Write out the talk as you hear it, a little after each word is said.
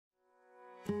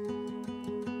All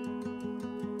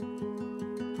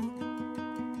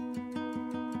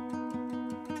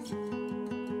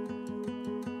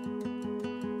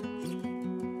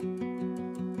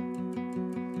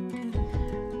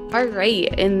right,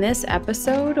 in this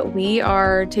episode, we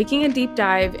are taking a deep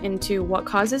dive into what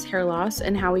causes hair loss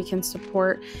and how we can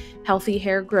support healthy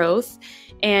hair growth.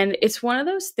 And it's one of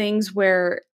those things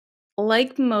where,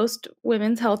 like most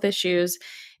women's health issues,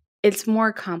 it's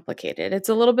more complicated. It's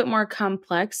a little bit more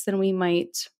complex than we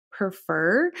might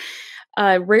prefer.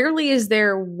 Rarely is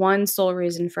there one sole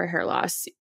reason for hair loss.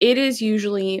 It is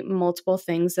usually multiple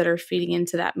things that are feeding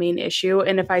into that main issue.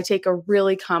 And if I take a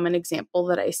really common example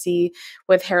that I see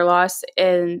with hair loss,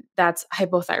 and that's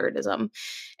hypothyroidism.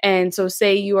 And so,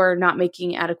 say you are not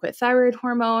making adequate thyroid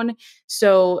hormone.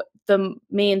 So, the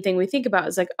main thing we think about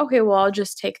is like, okay, well, I'll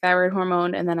just take thyroid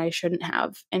hormone and then I shouldn't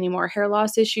have any more hair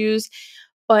loss issues.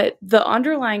 But the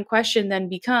underlying question then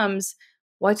becomes,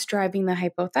 what's driving the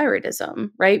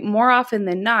hypothyroidism, right? More often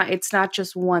than not, it's not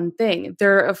just one thing.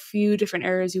 There are a few different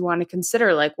areas you want to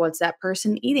consider, like what's that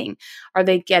person eating? Are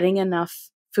they getting enough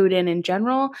food in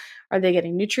general? Are they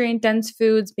getting nutrient dense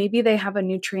foods? Maybe they have a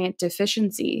nutrient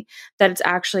deficiency that it's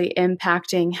actually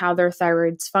impacting how their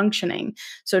thyroid's functioning.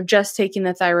 So just taking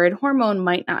the thyroid hormone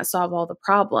might not solve all the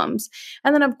problems.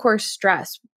 And then, of course,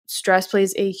 stress. Stress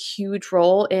plays a huge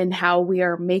role in how we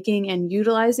are making and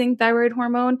utilizing thyroid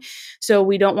hormone. So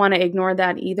we don't want to ignore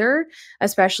that either,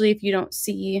 especially if you don't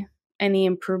see any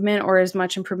improvement or as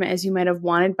much improvement as you might have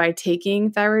wanted by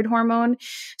taking thyroid hormone.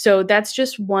 So that's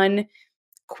just one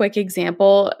quick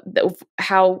example of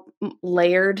how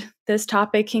layered this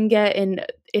topic can get. And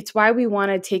it's why we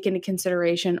want to take into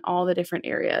consideration all the different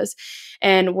areas.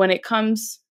 And when it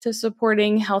comes to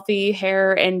supporting healthy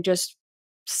hair and just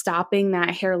stopping that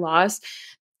hair loss,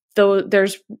 though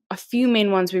there's a few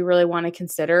main ones we really want to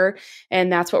consider,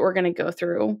 and that's what we're going to go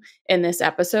through in this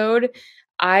episode.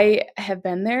 I have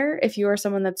been there. If you are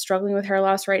someone that's struggling with hair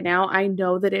loss right now, I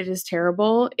know that it is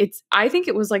terrible. I think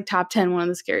it was like top 10 one of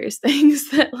the scariest things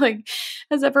that like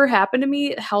has ever happened to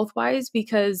me health-wise,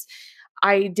 because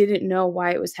I didn't know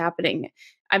why it was happening.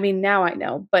 I mean, now I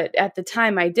know, but at the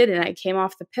time I didn't. I came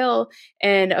off the pill,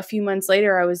 and a few months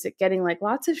later I was getting like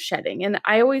lots of shedding, and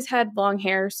I always had long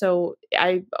hair. So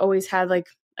I always had like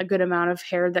a good amount of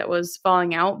hair that was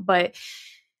falling out, but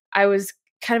I was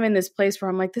kind of in this place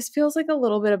where I'm like, this feels like a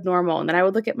little bit abnormal. And then I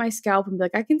would look at my scalp and be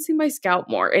like, I can see my scalp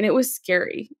more. And it was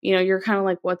scary. You know, you're kind of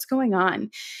like, what's going on?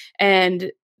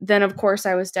 And then, of course,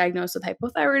 I was diagnosed with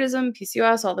hypothyroidism,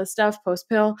 PCOS, all this stuff post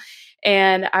pill.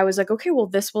 And I was like, okay, well,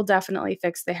 this will definitely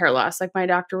fix the hair loss. Like, my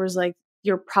doctor was like,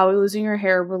 you're probably losing your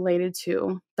hair related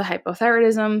to the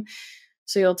hypothyroidism.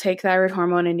 So you'll take thyroid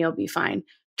hormone and you'll be fine.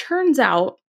 Turns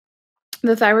out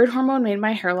the thyroid hormone made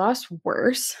my hair loss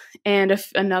worse. And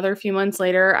another few months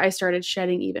later, I started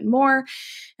shedding even more.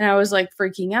 And I was like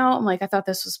freaking out. I'm like, I thought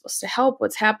this was supposed to help.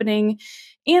 What's happening?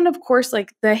 And of course,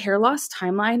 like the hair loss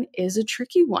timeline is a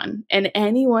tricky one. And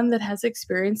anyone that has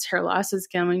experienced hair loss is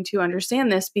going to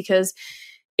understand this, because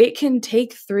it can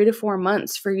take 3 to 4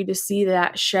 months for you to see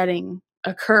that shedding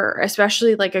occur,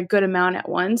 especially like a good amount at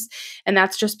once. And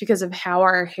that's just because of how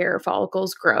our hair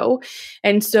follicles grow.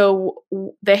 And so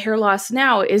the hair loss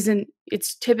now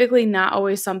it's typically not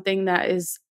always something that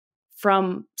is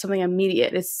from something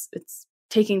immediate. It's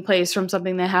taking place from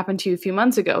something that happened to you a few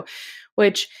months ago,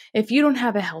 which if you don't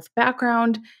have a health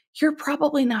background, you're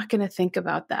probably not going to think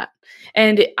about that.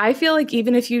 And I feel like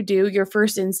even if you do, your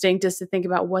first instinct is to think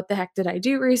about what the heck did I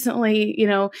do recently,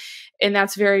 and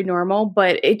that's very normal,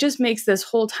 but it just makes this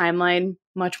whole timeline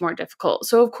much more difficult.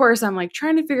 So of course, I'm like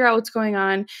trying to figure out what's going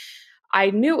on. I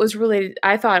knew it was related.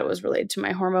 I thought it was related to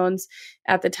my hormones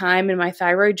at the time and my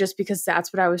thyroid, just because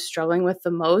that's what I was struggling with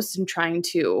the most and trying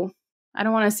to, I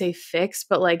don't want to say fix,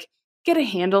 but like get a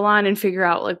handle on and figure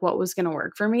out like what was going to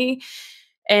work for me.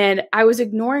 And I was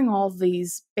ignoring all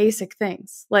these basic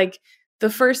things. Like the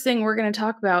first thing we're going to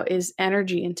talk about is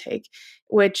energy intake,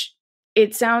 which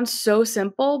it sounds so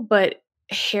simple, but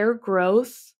hair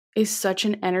growth is such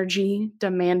an energy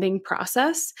demanding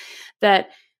process that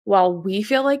while we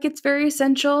feel like it's very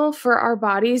essential for our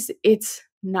bodies, it's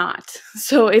not.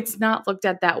 So it's not looked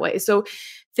at that way. So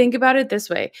think about it this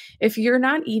way. If you're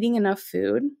not eating enough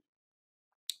food,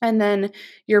 and then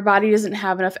your body doesn't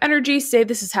have enough energy, say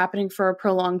this is happening for a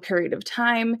prolonged period of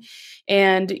time,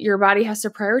 and your body has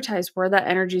to prioritize where that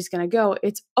energy is going to go,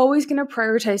 it's always going to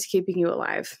prioritize keeping you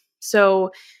alive. So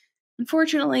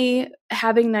unfortunately,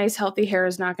 having nice, healthy hair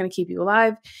is not going to keep you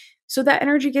alive. So that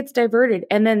energy gets diverted,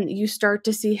 and then you start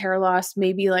to see hair loss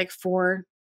maybe like 3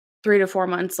 to 4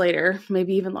 months later,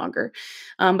 maybe even longer.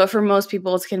 But for most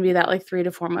people, it's going to be that like 3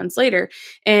 to 4 months later.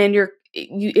 And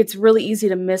it's really easy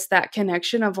to miss that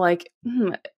connection of like,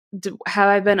 have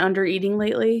I been under eating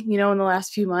lately? In the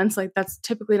last few months, like that's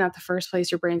typically not the first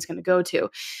place your brain's going to go to.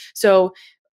 So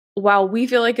while we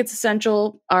feel like it's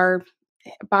essential, our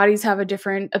bodies have a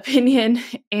different opinion,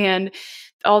 and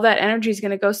all that energy is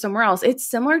going to go somewhere else. It's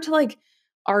similar to like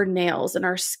our nails and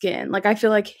our skin. Like I feel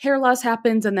like hair loss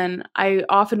happens, and then I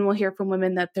often will hear from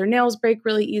women that their nails break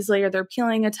really easily or they're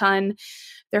peeling a ton,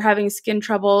 they're having skin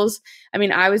troubles. I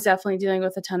mean, I was definitely dealing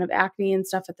with a ton of acne and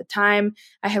stuff at the time.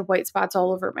 I had white spots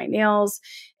all over my nails,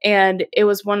 and it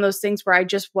was one of those things where I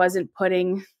just wasn't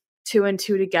putting two and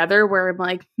two together, where I'm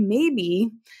like,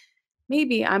 maybe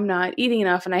I'm not eating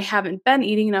enough, and I haven't been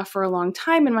eating enough for a long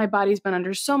time, and my body's been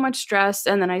under so much stress.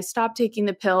 And then I stopped taking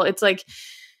the pill. It's like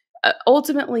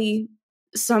ultimately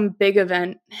some big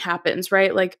event happens,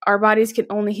 right? Like our bodies can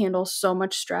only handle so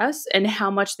much stress, and how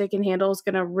much they can handle is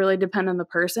going to really depend on the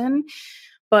person.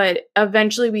 But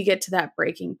eventually we get to that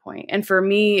breaking point. And for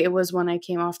me, it was when I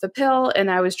came off the pill and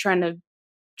I was trying to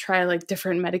try like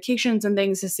different medications and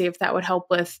things to see if that would help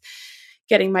with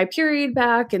getting my period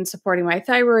back and supporting my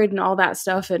thyroid and all that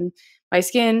stuff and my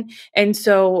skin. And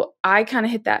so I kind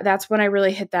of hit that. That's when I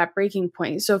really hit that breaking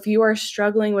point. So if you are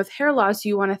struggling with hair loss,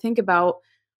 you want to think about,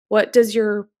 what does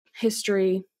your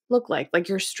history look like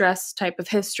your stress type of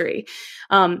history.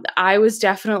 I was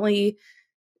definitely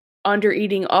under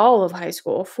eating all of high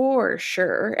school for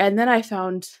sure. And then I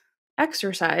found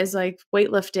exercise like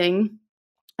weightlifting,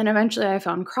 and eventually I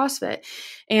found CrossFit.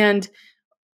 And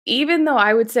even though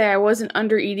I would say I wasn't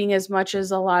under eating as much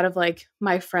as a lot of like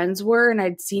my friends were, and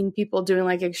I'd seen people doing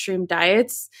like extreme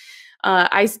diets,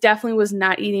 I definitely was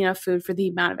not eating enough food for the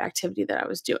amount of activity that I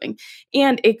was doing.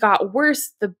 And it got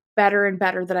worse the better and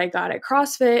better that I got at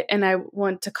CrossFit. And I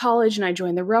went to college and I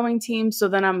joined the rowing team. So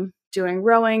then I'm doing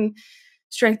rowing,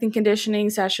 strength and conditioning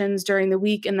sessions during the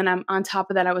week. And then I'm on top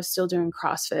of that, I was still doing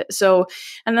CrossFit. So,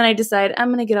 and then I decided I'm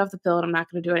going to get off the pill and I'm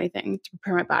not going to do anything to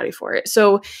prepare my body for it.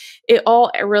 So it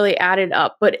all really added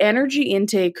up. But energy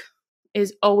intake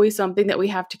is always something that we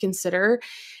have to consider.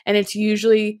 And it's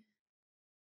usually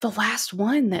the last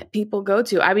one that people go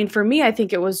to. I mean, for me, I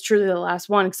think it was truly the last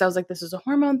one, because I was like, this is a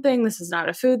hormone thing. This is not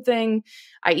a food thing.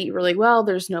 I eat really well.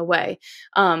 There's no way.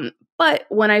 But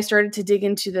when I started to dig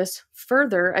into this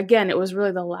further, again, it was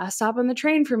really the last stop on the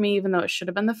train for me, even though it should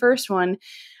have been the first one.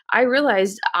 I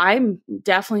realized I'm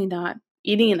definitely not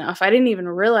eating enough. I didn't even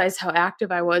realize how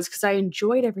active I was because I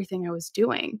enjoyed everything I was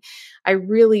doing. I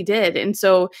really did. And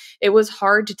so it was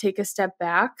hard to take a step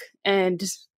back and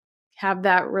have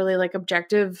that really like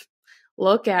objective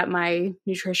look at my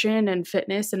nutrition and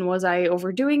fitness, and was I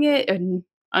overdoing it and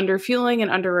under fueling and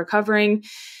under recovering.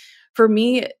 For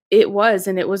me, it was,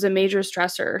 and it was a major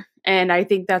stressor. And I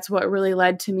think that's what really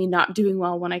led to me not doing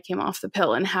well when I came off the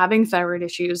pill and having thyroid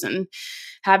issues and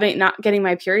having not getting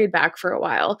my period back for a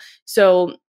while.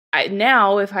 So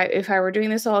now if I were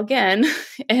doing this all again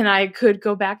and I could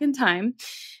go back in time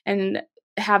and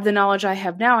have the knowledge I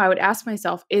have now, I would ask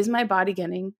myself, is my body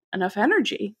getting enough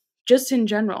energy just in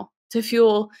general to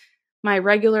fuel my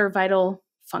regular vital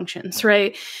functions,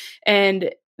 right?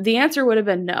 And the answer would have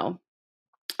been no.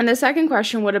 And the second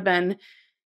question would have been,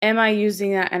 am I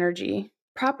using that energy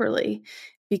properly?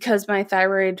 Because my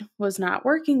thyroid was not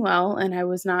working well and I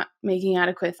was not making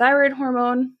adequate thyroid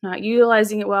hormone, not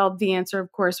utilizing it well, the answer,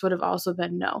 of course, would have also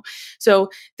been no. So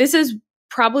this is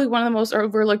probably one of the most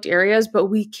overlooked areas, but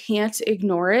we can't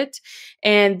ignore it.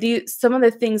 And some of the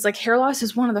things like hair loss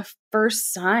is one of the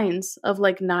first signs of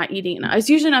like not eating enough. It's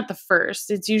usually not the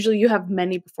first. It's usually you have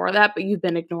many before that, but you've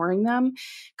been ignoring them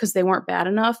because they weren't bad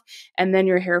enough. And then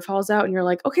your hair falls out and you're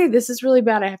like, okay, this is really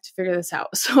bad. I have to figure this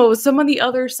out. So some of the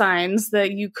other signs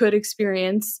that you could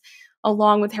experience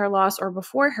along with hair loss or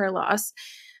before hair loss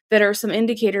that are some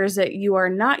indicators that you are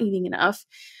not eating enough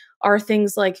are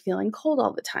things like feeling cold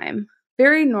all the time.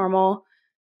 Very normal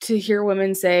to hear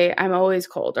women say, I'm always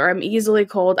cold or I'm easily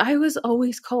cold. I was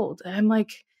always cold. I'm like,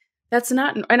 that's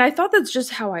not, and I thought that's just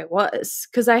how I was,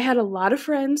 because I had a lot of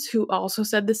friends who also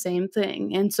said the same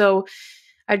thing. And so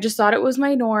I just thought it was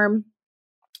my norm.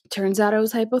 Turns out I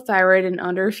was hypothyroid and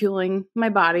under fueling my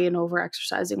body and over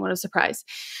exercising. What a surprise.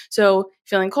 So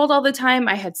feeling cold all the time.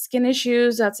 I had skin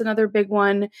issues. That's another big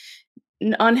one.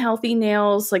 Unhealthy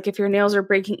nails, like if your nails are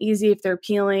breaking easy, if they're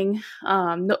peeling,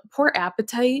 poor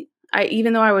appetite.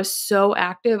 Even though I was so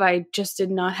active, I just did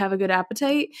not have a good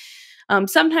appetite.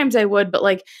 Sometimes I would, but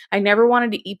like I never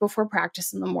wanted to eat before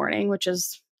practice in the morning, which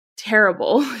is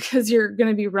terrible because you're going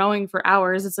to be rowing for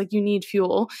hours. It's like you need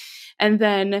fuel. And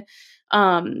then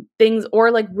things,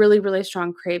 or like really, really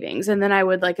strong cravings. And then I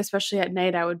would like, especially at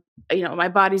night, I would, my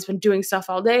body's been doing stuff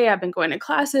all day. I've been going to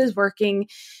classes, working.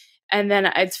 And then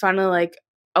it's finally like,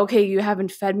 okay, you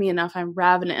haven't fed me enough. I'm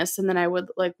ravenous. And then I would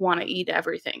like want to eat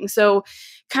everything. So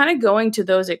kind of going to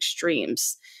those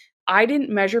extremes. I didn't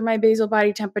measure my basal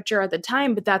body temperature at the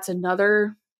time, but that's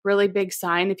another really big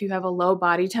sign. If you have a low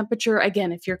body temperature,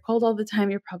 again, if you're cold all the time,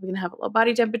 you're probably going to have a low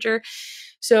body temperature.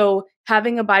 So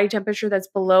having a body temperature that's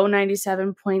below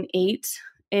 97.8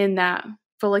 in that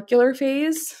follicular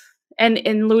phase and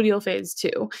in luteal phase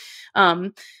too.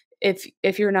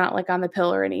 If you're not like on the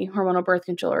pill or any hormonal birth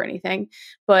control or anything,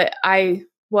 but I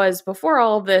was before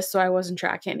all of this, so I wasn't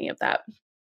tracking any of that.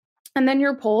 And then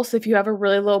your pulse, if you have a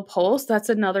really low pulse, that's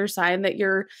another sign that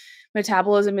your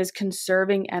metabolism is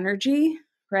conserving energy,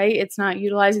 right? It's not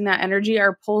utilizing that energy.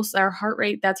 Our pulse, our heart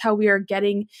rate, that's how we are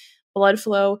getting blood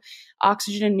flow,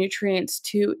 oxygen, and nutrients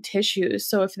to tissues.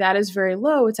 So if that is very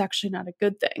low, it's actually not a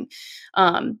good thing.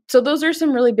 So those are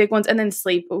some really big ones. And then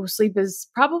sleep. Sleep is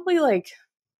probably like,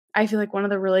 I feel like one of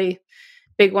the really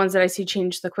big ones that I see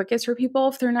change the quickest for people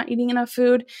if they're not eating enough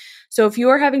food. So if you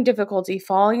are having difficulty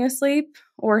falling asleep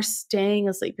or staying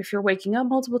asleep, if you're waking up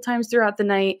multiple times throughout the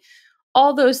night,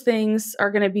 all those things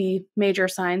are going to be major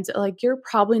signs that like you're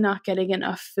probably not getting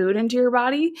enough food into your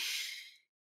body.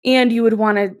 And you would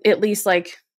want to at least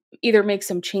like either make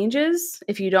some changes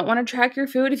if you don't want to track your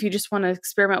food, if you just want to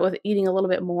experiment with eating a little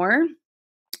bit more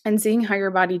and seeing how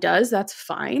your body does, that's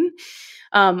fine.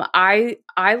 I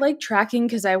like tracking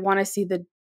because I want to see the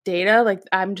data. Like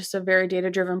I'm just a very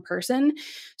data-driven person.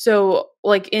 So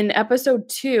like in episode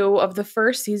 2 of the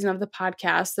first season of the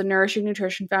podcast, the Nourishing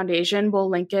Nutrition Foundation, we'll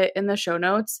link it in the show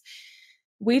notes.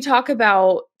 We talk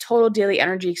about total daily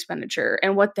energy expenditure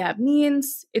and what that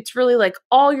means. It's really like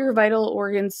all your vital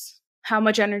organs, how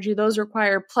much energy those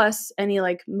require, plus any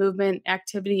like movement,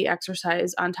 activity,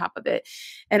 exercise on top of it.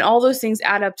 And all those things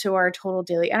add up to our total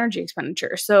daily energy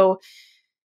expenditure. So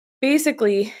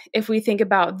basically, if we think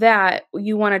about that,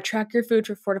 you want to track your food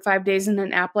for 4 to 5 days in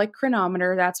an app like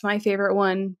Chronometer. That's my favorite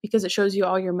one because it shows you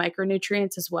all your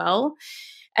micronutrients as well.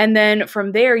 And then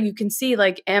from there, you can see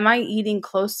like, am I eating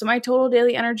close to my total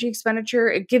daily energy expenditure?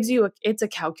 It gives you, it's a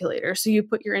calculator. So you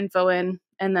put your info in,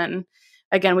 and then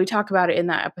again, we talk about it in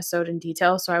that episode in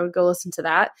detail. So I would go listen to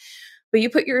that. But you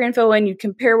put your info in, you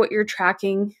compare what your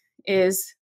tracking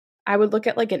is. I would look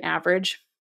at like an average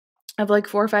of like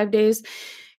 4 or 5 days.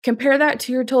 Compare that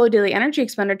to your total daily energy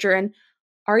expenditure. And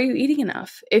are you eating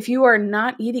enough? If you are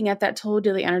not eating at that total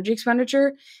daily energy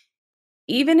expenditure,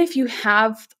 even if you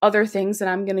have other things that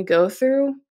I'm going to go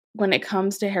through when it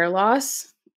comes to hair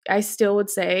loss, I still would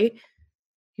say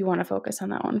you want to focus on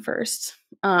that one first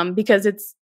because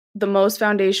it's the most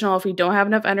foundational. If we don't have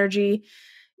enough energy,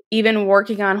 even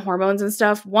working on hormones and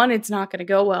stuff, 1, it's not going to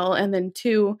go well. And then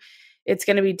 2, it's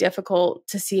going to be difficult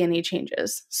to see any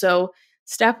changes. So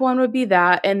step 1 would be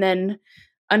that. And then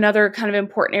another kind of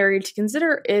important area to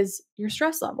consider is your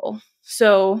stress level.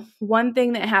 So one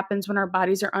thing that happens when our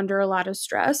bodies are under a lot of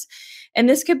stress, and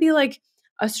this could be like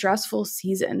a stressful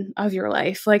season of your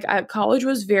life. Like college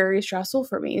was very stressful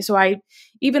for me. So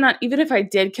even if I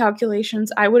did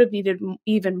calculations, I would have needed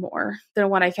even more than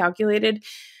what I calculated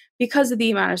because of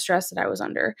the amount of stress that I was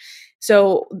under.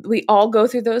 So we all go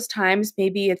through those times.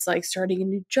 Maybe it's like starting a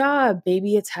new job.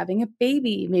 Maybe it's having a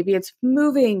baby. Maybe it's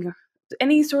moving,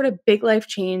 any sort of big life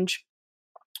change.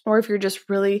 Or if you're just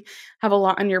really have a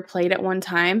lot on your plate at one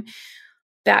time,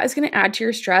 that is going to add to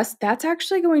your stress. That's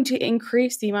actually going to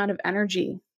increase the amount of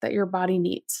energy that your body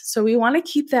needs. So we want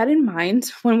to keep that in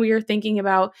mind when we are thinking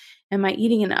about, am I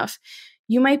eating enough?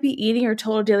 You might be eating your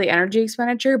total daily energy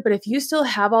expenditure, but if you still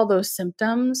have all those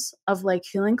symptoms of like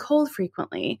feeling cold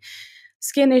frequently,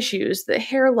 skin issues, the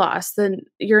hair loss, then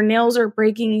your nails are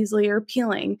breaking easily or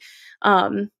peeling,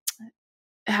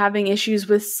 having issues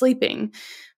with sleeping,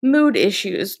 mood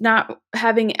issues, not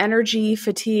having energy,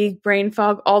 fatigue, brain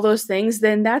fog, all those things,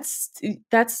 then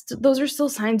those are still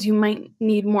signs you might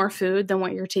need more food than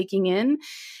what you're taking in.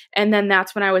 And then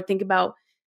that's when I would think about,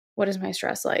 what is my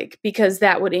stress like? Because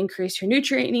that would increase your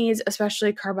nutrient needs,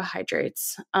 especially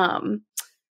carbohydrates.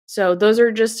 So those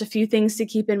are just a few things to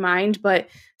keep in mind. But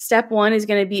step 1 is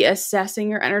going to be assessing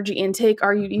your energy intake.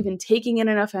 Are you even taking in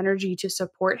enough energy to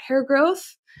support hair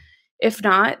growth? If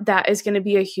not, that is going to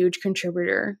be a huge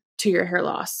contributor to your hair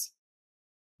loss.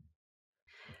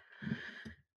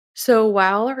 So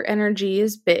while our energy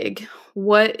is big,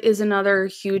 what is another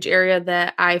huge area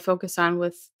that I focus on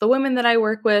with the women that I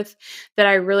work with that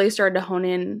I really started to hone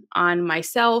in on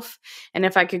myself? And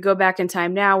if I could go back in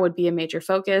time now, would be a major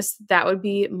focus. That would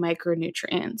be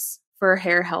micronutrients for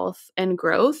hair health and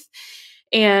growth.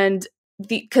 And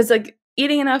because like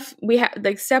eating enough, we have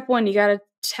like step 1, you got to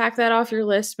tack that off your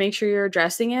list. Make sure you're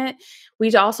addressing it.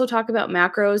 We also talk about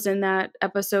macros in that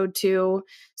episode too.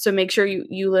 So make sure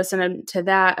you listen to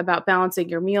that about balancing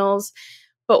your meals.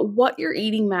 But what you're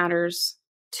eating matters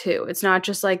too. It's not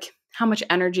just like how much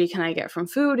energy can I get from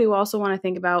food. You also want to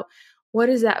think about what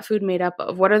is that food made up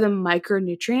of? What are the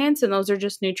micronutrients? And those are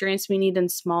just nutrients we need in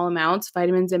small amounts,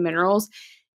 vitamins and minerals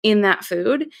in that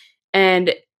food.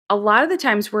 And a lot of the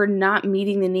times we're not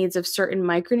meeting the needs of certain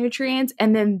micronutrients,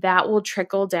 and then that will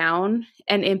trickle down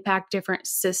and impact different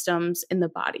systems in the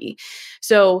body.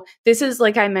 So this is,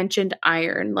 like I mentioned,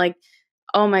 iron. Like,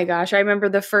 oh my gosh, I remember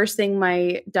the first thing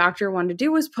my doctor wanted to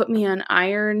do was put me on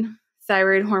iron,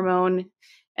 thyroid hormone,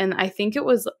 and I think it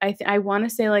was, I want to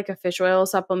say like a fish oil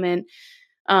supplement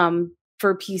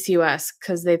for PCOS,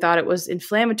 because they thought it was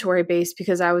inflammatory based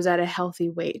because I was at a healthy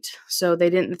weight. So they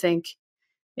didn't think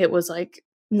it was like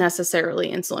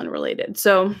necessarily insulin related.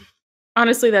 So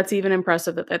honestly, that's even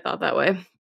impressive that they thought that way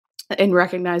and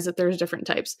recognize that there's different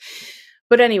types.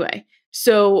 But anyway,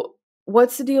 so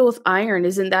what's the deal with iron?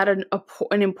 Isn't that an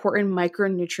important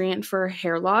micronutrient for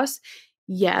hair loss?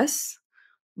 Yes.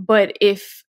 But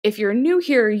if you're new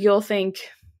here, you'll think,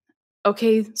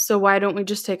 okay, so why don't we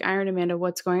just take iron, Amanda?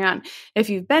 What's going on? If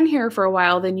you've been here for a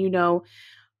while, then you know,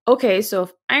 okay, so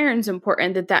if iron's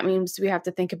important, that means we have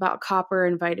to think about copper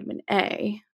and vitamin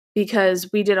A, because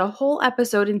we did a whole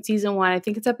episode in season 1. I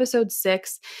think it's episode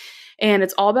 6, and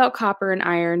it's all about copper and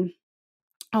iron.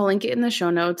 I'll link it in the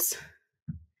show notes.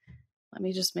 Let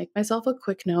me just make myself a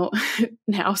quick note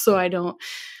now so I don't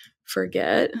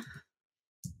forget.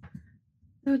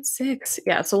 Episode 6.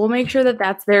 Yeah, so we'll make sure that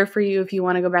that's there for you if you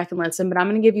want to go back and listen, but I'm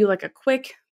going to give you like a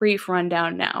quick brief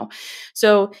rundown now.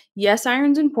 So yes,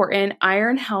 iron's important.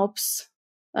 Iron helps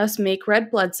us make red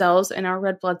blood cells, and our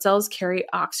red blood cells carry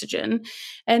oxygen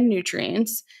and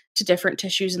nutrients to different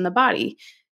tissues in the body.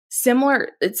 Similar,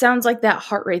 it sounds like that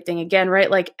heart rate thing again,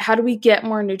 right? Like, how do we get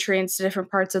more nutrients to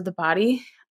different parts of the body?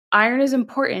 Iron is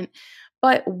important,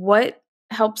 but what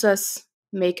helps us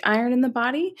make iron in the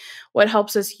body, what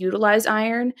helps us utilize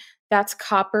iron, that's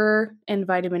copper and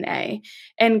vitamin A.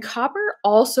 And copper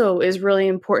also is really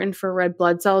important for red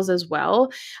blood cells as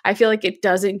well. I feel like it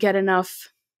doesn't get enough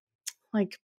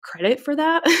like credit for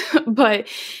that, but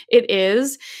it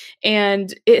is,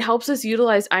 and it helps us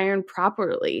utilize iron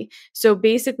properly. So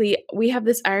basically, we have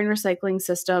this iron recycling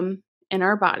system in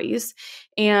our bodies,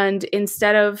 and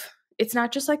instead of, it's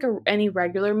not just like any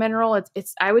regular mineral,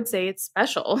 it's I would say it's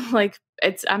special. Like,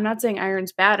 I'm not saying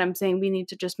iron's bad. I'm saying we need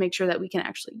to just make sure that we can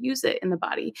actually use it in the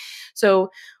body. So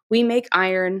we make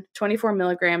iron 24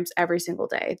 milligrams every single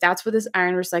day. That's what this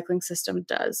iron recycling system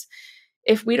does.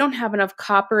 If we don't have enough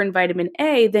copper and vitamin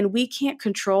A, then we can't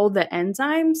control the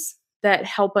enzymes that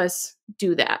help us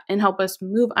do that and help us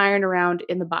move iron around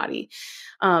in the body.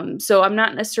 So I'm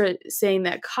not necessarily saying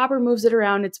that copper moves it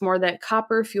around. It's more that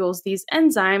copper fuels these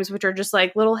enzymes, which are just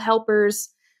like little helpers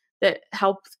that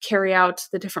help carry out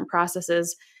the different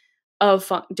processes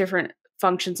of different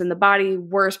functions in the body.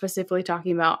 We're specifically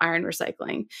talking about iron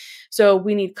recycling. So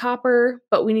we need copper,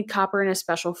 but we need copper in a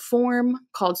special form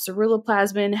called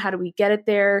ceruloplasmin. How do we get it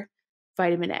there?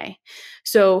 Vitamin A.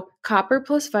 So copper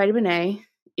plus vitamin A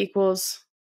equals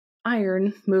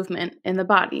iron movement in the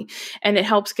body, and it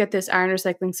helps get this iron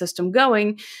recycling system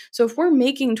going. So if we're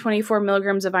making 24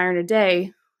 milligrams of iron a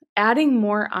day, adding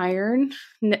more iron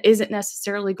isn't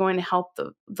necessarily going to help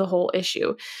the whole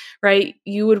issue, right?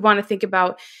 You would want to think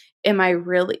about,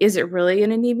 is it really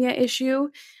an anemia issue?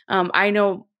 I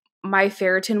know my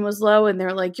ferritin was low and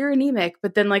they're like, you're anemic,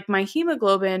 but then like my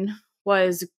hemoglobin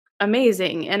was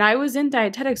amazing and I was in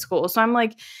dietetic school. So I'm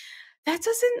like, that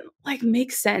doesn't like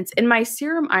make sense. And my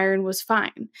serum iron was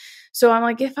fine. So I'm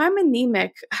like, if I'm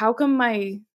anemic, how come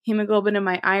my hemoglobin and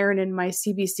my iron and my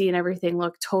CBC and everything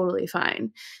look totally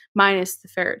fine, minus the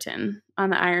ferritin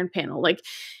on the iron panel? Like,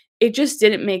 it just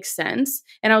didn't make sense.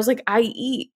 And I was like, I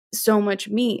eat so much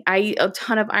meat. I eat a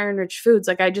ton of iron-rich foods.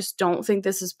 Like, I just don't think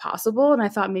this is possible. And I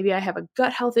thought maybe I have a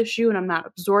gut health issue and I'm not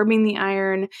absorbing the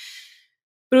iron.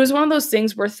 But it was one of those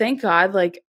things where, thank God,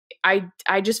 like,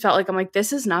 I just felt like, I'm like,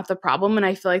 this is not the problem. And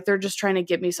I feel like they're just trying to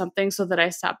give me something so that I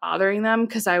stop bothering them.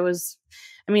 Cause I was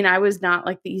not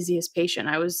like the easiest patient.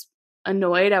 I was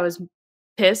annoyed. I was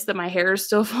pissed that my hair is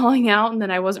still falling out and that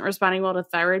I wasn't responding well to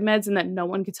thyroid meds and that no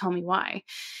one could tell me why.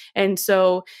 And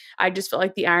so I just felt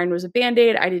like the iron was a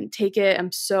Band-Aid. I didn't take it.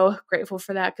 I'm so grateful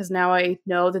for that, because now I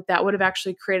know that would have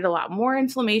actually created a lot more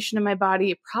inflammation in my body.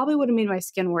 It probably would have made my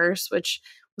skin worse, which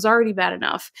was already bad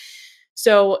enough.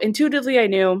 So intuitively, I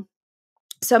knew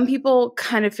Some people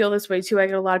kind of feel this way too. I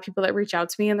get a lot of people that reach out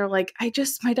to me and they're like,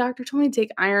 my doctor told me to take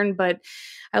iron, but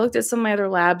I looked at some of my other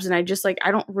labs and I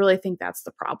don't really think that's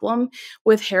the problem.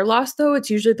 With hair loss though, it's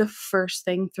usually the first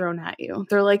thing thrown at you.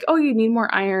 They're like, oh, you need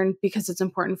more iron because it's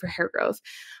important for hair growth.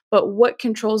 But what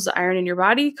controls the iron in your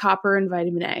body? Copper and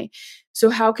vitamin A.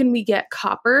 So how can we get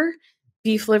copper?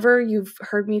 Beef liver, you've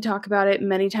heard me talk about it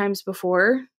many times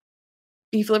before.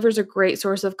 Beef liver is a great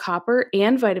source of copper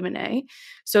and vitamin A.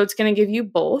 So it's going to give you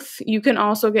both. You can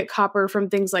also get copper from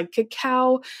things like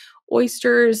cacao,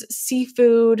 oysters,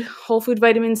 seafood, whole food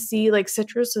vitamin C, like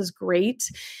citrus is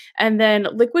great. And then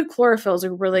liquid chlorophyll is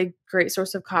a really great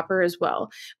source of copper as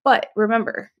well. But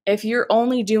remember, if you're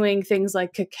only doing things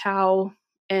like cacao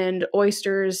and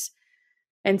oysters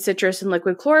and citrus and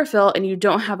liquid chlorophyll and you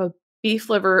don't have a beef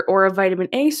liver or a vitamin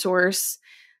A source,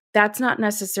 that's not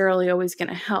necessarily always going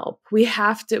to help. We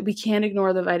can't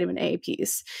ignore the vitamin A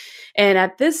piece. And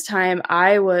at this time,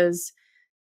 I was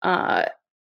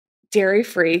dairy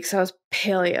free because I was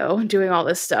paleo doing all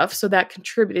this stuff. So that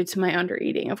contributed to my under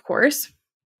eating, of course.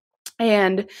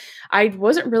 And I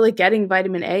wasn't really getting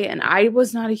vitamin A, and I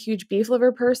was not a huge beef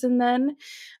liver person then.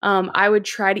 I would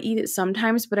try to eat it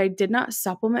sometimes, but I did not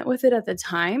supplement with it at the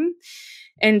time.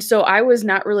 And so I was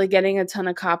not really getting a ton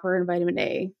of copper and vitamin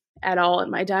A at all in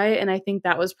my diet. And I think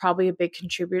that was probably a big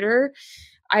contributor.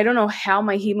 I don't know how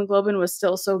my hemoglobin was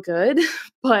still so good,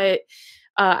 but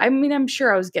I'm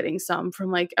sure I was getting some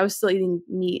from I was still eating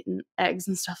meat and eggs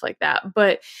and stuff like that.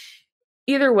 But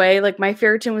either way, my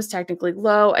ferritin was technically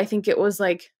low. I think it was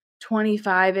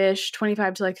 25-ish,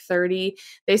 25 to 30.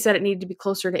 They said it needed to be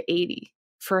closer to 80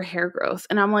 for hair growth.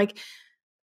 And I'm like,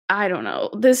 I don't know.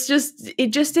 It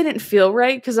just didn't feel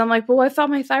right because I'm like, well, I thought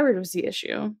my thyroid was the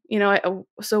issue.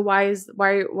 So why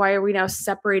are we now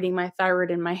separating my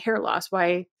thyroid and my hair loss?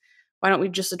 Why don't we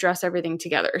just address everything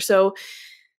together? So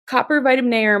copper,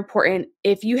 vitamin A are important.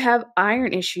 If you have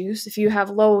iron issues, if you have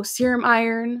low serum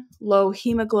iron, low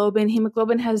hemoglobin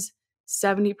has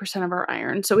 70% of our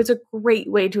iron. So it's a great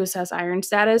way to assess iron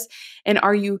status. And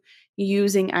are you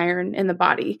using iron in the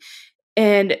body?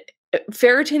 And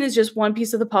ferritin is just one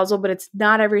piece of the puzzle, but it's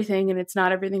not everything, and it's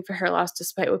not everything for hair loss,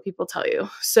 despite what people tell you.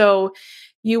 So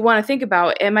you want to think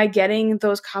about, am I getting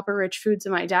those copper-rich foods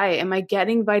in my diet? Am I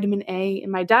getting vitamin A in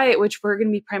my diet, which we're going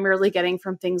to be primarily getting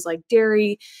from things like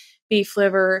dairy, beef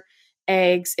liver,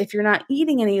 eggs? If you're not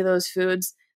eating any of those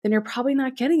foods, then you're probably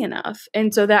not getting enough.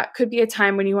 And so that could be a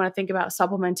time when you want to think about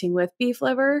supplementing with beef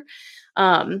liver,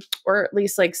 or at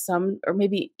least or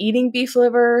maybe eating beef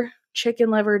liver,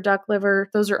 chicken liver, duck liver.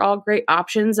 Those are all great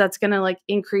options. That's going to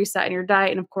increase that in your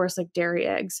diet. And of course, dairy,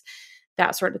 eggs,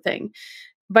 that sort of thing.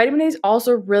 Vitamin A is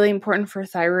also really important for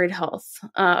thyroid health.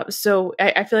 So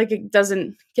I feel like it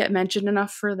doesn't get mentioned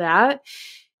enough for that.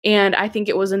 And I think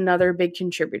it was another big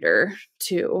contributor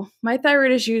to my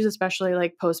thyroid issues, especially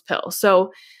post-pill.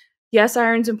 So yes,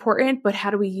 iron's important, but how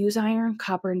do we use iron?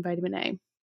 Copper and vitamin A.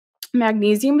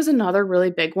 Magnesium is another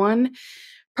really big one.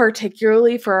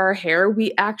 Particularly for our hair,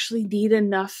 we actually need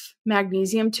enough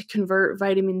magnesium to convert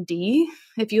vitamin D.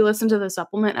 If you listen to the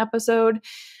supplement episode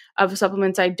of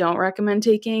supplements I don't recommend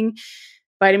taking,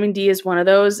 vitamin D is one of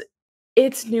those.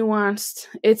 It's nuanced.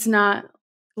 It's not,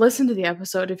 listen to the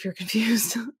episode if you're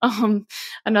confused.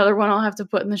 Another one I'll have to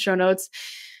put in the show notes.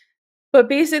 But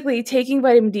basically, taking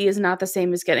vitamin D is not the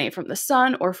same as getting it from the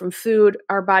sun or from food.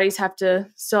 Our bodies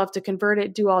still have to convert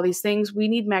it, do all these things. We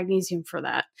need magnesium for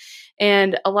that.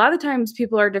 And a lot of times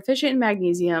people are deficient in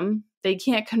magnesium. They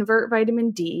can't convert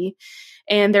vitamin D,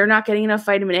 and they're not getting enough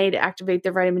vitamin A to activate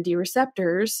their vitamin D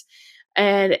receptors.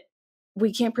 And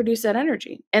we can't produce that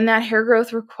energy. And that hair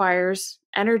growth requires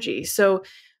energy. So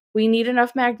we need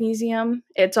enough magnesium.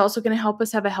 It's also going to help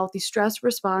us have a healthy stress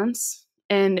response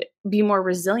and be more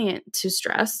resilient to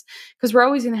stress, because we're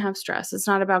always going to have stress. It's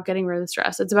not about getting rid of the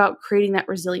stress. It's about creating that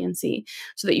resiliency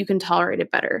so that you can tolerate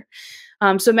it better.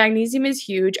 So magnesium is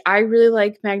huge. I really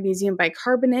like magnesium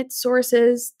bicarbonate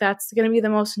sources. That's going to be the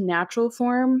most natural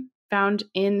form found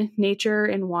in nature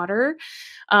in water.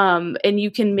 And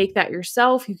you can make that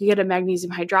yourself. You can get a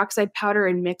magnesium hydroxide powder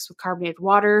and mix with carbonated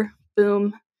water.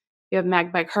 Boom. You have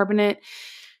mag bicarbonate.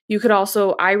 You could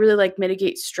also, I really like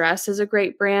Mitigate Stress as a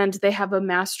great brand. They have a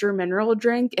master mineral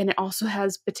drink, and it also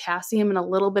has potassium and a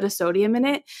little bit of sodium in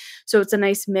it. So it's a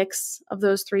nice mix of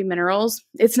those three minerals.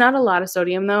 It's not a lot of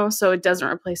sodium though, so it doesn't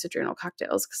replace adrenal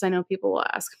cocktails, because I know people will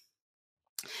ask.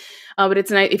 But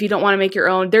it's nice if you don't want to make your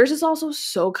own. Theirs is also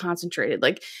so concentrated.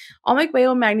 I'll make my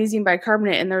own magnesium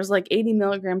bicarbonate, and there's 80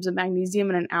 milligrams of magnesium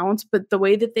in an ounce. But the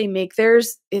way that they make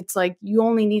theirs, it's you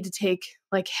only need to take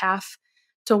half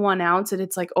to 1 ounce, and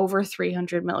it's like over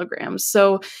 300 milligrams.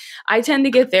 So I tend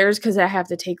to get theirs because I have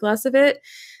to take less of it.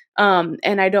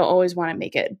 And I don't always want to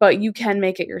make it, but you can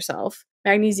make it yourself.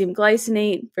 Magnesium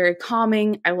glycinate, very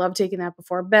calming. I love taking that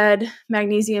before bed.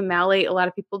 Magnesium malate, a lot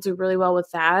of people do really well with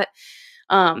that.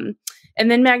 And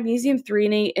then magnesium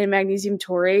threonate and magnesium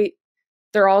taurate,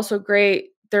 they're also great.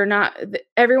 They're not,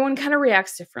 everyone kind of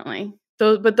reacts differently.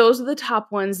 But those are the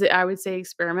top ones that I would say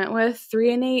experiment with.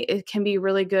 Threonate, it can be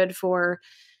really good for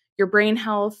your brain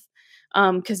health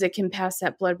because it can pass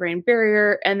that blood-brain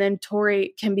barrier. And then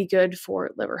taurate can be good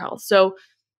for liver health. So,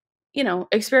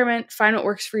 experiment, find what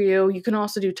works for you. You can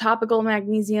also do topical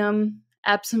magnesium,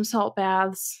 Epsom salt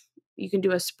baths. You can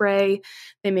do a spray.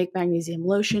 They make magnesium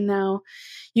lotion now.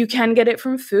 You can get it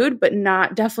from food, but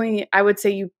not definitely, I would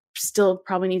say you still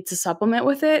probably need to supplement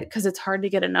with it because it's hard to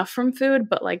get enough from food,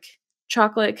 but like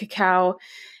chocolate, cacao,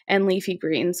 and leafy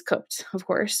greens cooked, of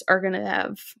course, are going to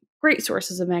have great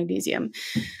sources of magnesium.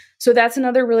 So that's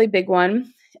another really big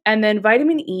one. And then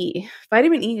vitamin E.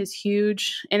 Vitamin E is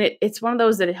huge, and it's one of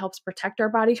those that it helps protect our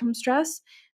body from stress.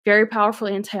 Very powerful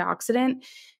antioxidant.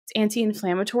 It's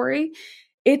anti-inflammatory.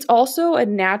 It's also a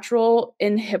natural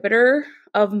inhibitor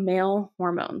of male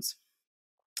hormones,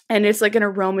 and it's like an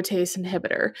aromatase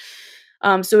inhibitor.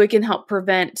 So it can help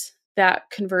prevent that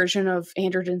conversion of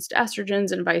androgens to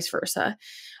estrogens and vice versa.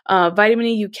 Vitamin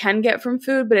E you can get from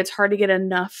food, but it's hard to get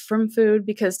enough from food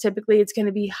because typically it's going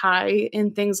to be high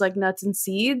in things like nuts and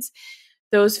seeds.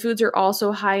 Those foods are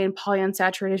also high in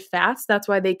polyunsaturated fats. That's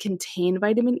why they contain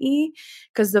vitamin E,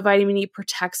 because the vitamin E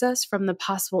protects us from the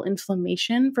possible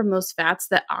inflammation from those fats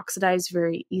that oxidize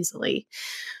very easily.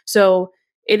 So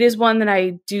it is one that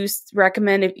I do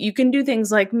recommend. If you can do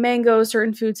things like mango,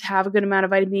 certain foods have a good amount of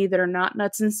vitamin E that are not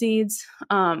nuts and seeds.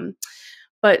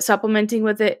 But supplementing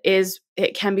with it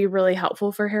can be really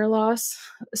helpful for hair loss.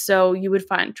 So you would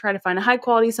try to find a high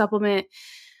quality supplement.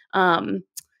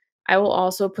 I will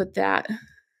also put that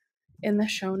in the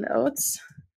show notes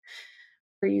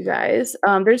for you guys.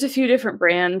 There's a few different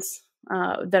brands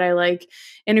that I like.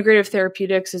 Integrative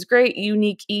Therapeutics is great.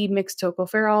 Unique E mixed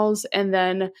tocopherols, and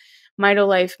then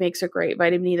MitoLife makes a great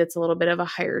vitamin E that's a little bit of a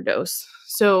higher dose.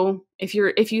 So if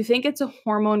you think it's a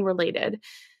hormone related,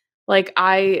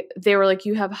 they were like,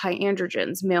 you have high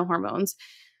androgens, male hormones.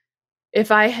 If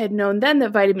I had known then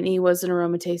that vitamin E was an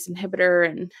aromatase inhibitor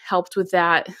and helped with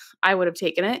that, I would have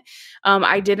taken it.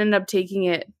 I did end up taking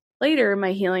it later in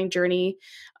my healing journey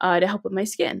to help with my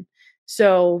skin.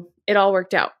 So it all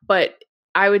worked out. But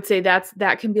I would say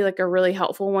that can be like a really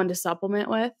helpful one to supplement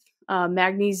with.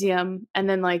 Magnesium, and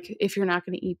then like if you're not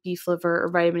going to eat beef liver or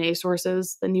vitamin A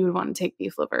sources, then you would want to take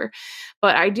beef liver.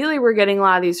 But ideally, we're getting a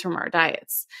lot of these from our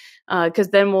diets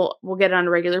because then we'll get it on a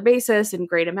regular basis in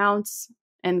great amounts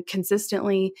and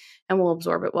consistently, and we'll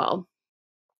absorb it well.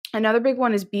 Another big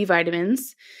one is B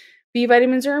vitamins. B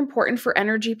vitamins are important for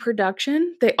energy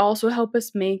production. They also help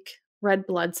us make red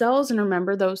blood cells, and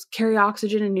remember, those carry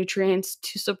oxygen and nutrients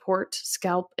to support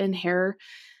scalp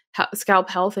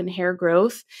health and hair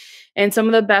growth. And some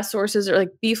of the best sources are like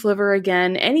beef liver.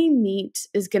 Again, any meat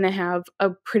is going to have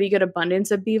a pretty good abundance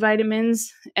of B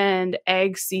vitamins, and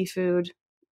eggs, seafood,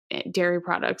 dairy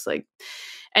products, like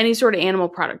any sort of animal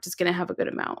product is going to have a good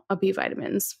amount of B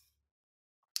vitamins.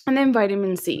 And then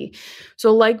vitamin C.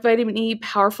 So like vitamin E,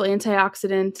 powerful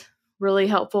antioxidant, really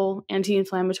helpful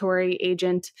anti-inflammatory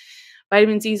agent.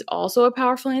 Vitamin C is also a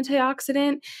powerful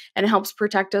antioxidant and it helps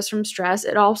protect us from stress.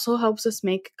 It also helps us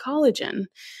make collagen,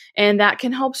 and that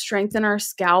can help strengthen our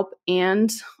scalp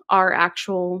and our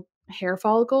actual hair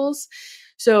follicles.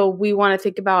 So we want to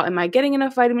think about, am I getting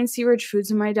enough vitamin C rich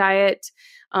foods in my diet?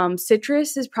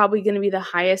 Citrus is probably going to be the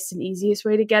highest and easiest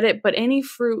way to get it, but any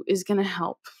fruit is going to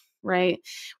help, right?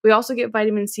 We also get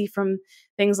vitamin C from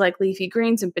things like leafy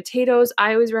greens and potatoes.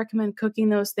 I always recommend cooking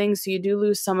those things so you do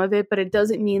lose some of it, but it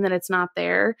doesn't mean that it's not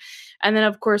there. And then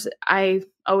of course, I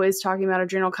always talking about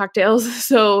adrenal cocktails.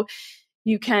 So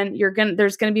there's going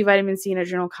to be vitamin C in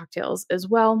adrenal cocktails as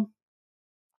well.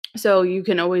 So you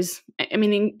can always,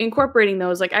 incorporating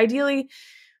those, like ideally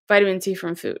vitamin C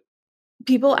from food.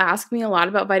 People ask me a lot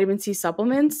about vitamin C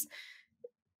supplements.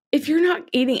 If you're not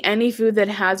eating any food that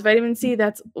has vitamin C,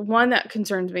 that's one that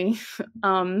concerns me.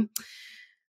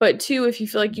 But two, if you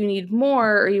feel like you need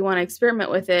more or you want to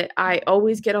experiment with it, I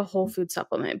always get a whole food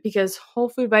supplement because whole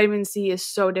food vitamin C is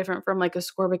so different from like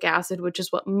ascorbic acid, which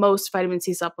is what most vitamin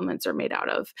C supplements are made out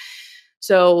of.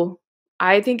 So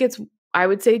I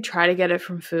would say try to get it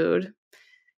from food.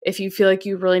 If you feel like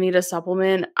you really need a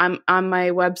supplement, I'm on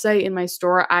my website in my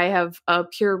store. I have a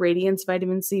Pure Radiance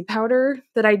vitamin C powder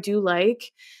that I do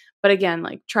like, but again,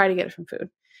 like try to get it from food.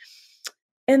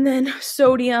 And then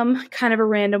sodium, kind of a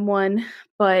random one,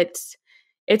 but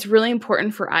it's really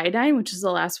important for iodine, which is the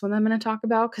last one I'm going to talk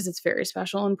about because it's very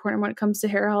special and important when it comes to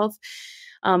hair health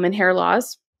and hair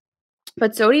loss.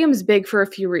 But sodium is big for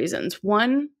a few reasons.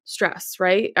 One, stress,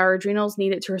 right? Our adrenals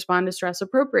need it to respond to stress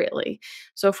appropriately.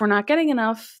 So if we're not getting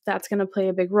enough, that's going to play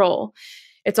a big role.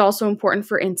 It's also important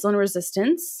for insulin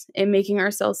resistance and making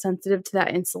our cells sensitive to that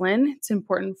insulin. It's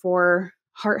important for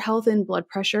heart health and blood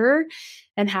pressure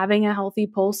and having a healthy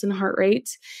pulse and heart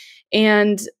rate.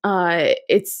 And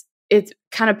it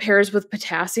kind of pairs with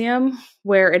potassium,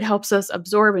 where it helps us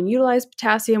absorb and utilize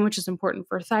potassium, which is important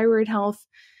for thyroid health,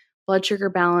 blood sugar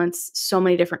balance, so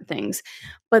many different things.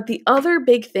 But the other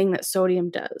big thing that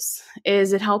sodium does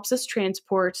is it helps us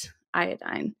transport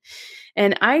iodine.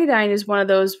 And iodine is one of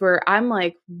those where I'm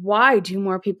like, why do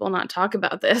more people not talk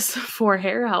about this for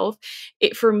hair health?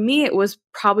 For me, it was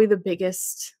probably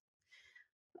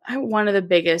one of the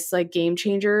biggest like game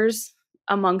changers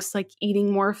amongst like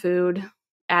eating more food,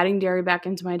 adding dairy back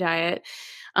into my diet,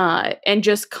 and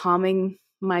just calming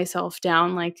myself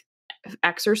down, like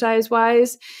exercise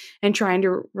wise, and trying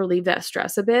to relieve that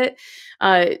stress a bit.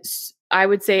 I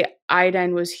would say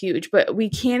iodine was huge, but we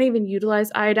can't even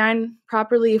utilize iodine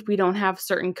properly if we don't have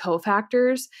certain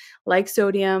cofactors like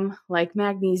sodium, like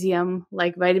magnesium,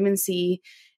 like vitamin C,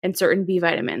 and certain B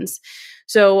vitamins.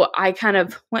 So I kind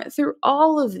of went through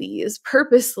all of these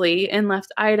purposely and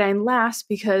left iodine last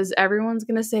because everyone's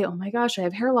going to say, oh my gosh, I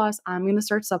have hair loss. I'm going to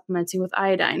start supplementing with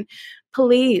iodine.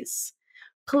 Please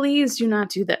do not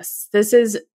do this. This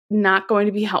is not going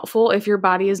to be helpful if your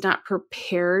body is not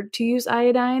prepared to use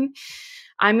iodine.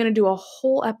 I'm going to do a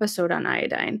whole episode on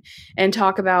iodine and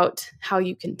talk about how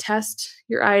you can test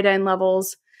your iodine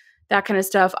levels, that kind of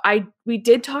stuff. We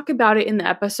did talk about it in the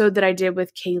episode that I did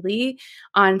with Kaylee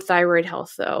on thyroid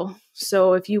health though.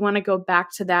 So if you want to go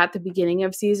back to that, the beginning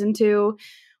of season 2,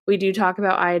 we do talk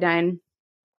about iodine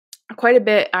quite a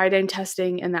bit, iodine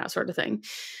testing and that sort of thing.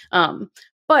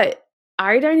 But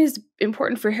iodine is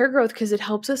important for hair growth because it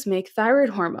helps us make thyroid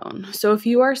hormone. So if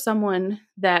you are someone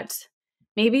that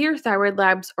maybe your thyroid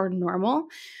labs are normal,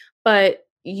 but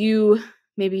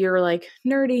maybe you're like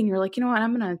nerdy and you're like, you know what,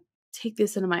 I'm going to take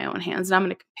this into my own hands and I'm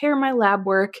going to compare my lab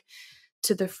work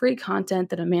to the free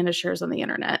content that Amanda shares on the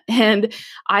internet. And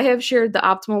I have shared the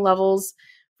optimal levels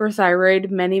for thyroid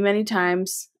many, many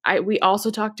times. We also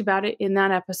talked about it in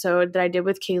that episode that I did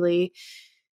with Kaylee.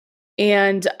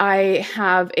 And I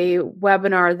have a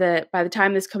webinar that by the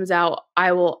time this comes out,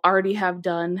 I will already have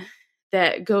done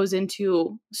that goes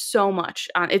into so much.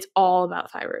 It's all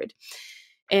about thyroid.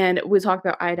 And we talk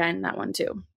about iodine in that one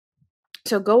too.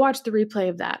 So go watch the replay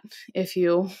of that if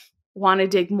you want to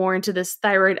dig more into this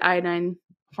thyroid iodine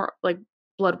like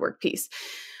blood work piece.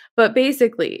 But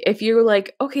basically, if you're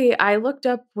like, okay, I looked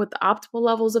up what the optimal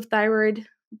levels of thyroid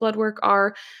blood work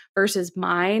are versus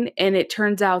mine, and it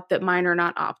turns out that mine are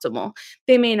not optimal.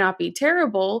 They may not be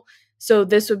terrible. So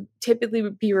this would typically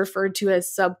be referred to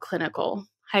as subclinical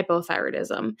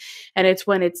hypothyroidism. And it's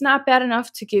when it's not bad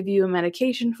enough to give you a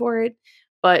medication for it,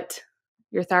 but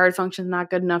your thyroid function is not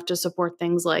good enough to support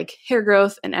things like hair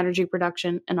growth and energy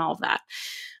production and all of that.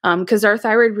 Because our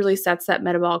thyroid really sets that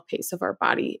metabolic pace of our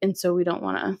body. And so we don't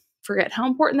want to forget how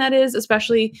important that is,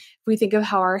 especially if we think of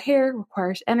how our hair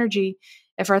requires energy.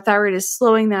 If our thyroid is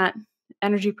slowing that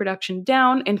energy production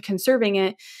down and conserving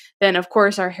it, then of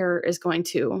course our hair we're going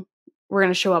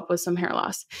to show up with some hair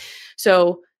loss.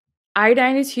 So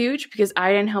iodine is huge because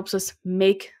iodine helps us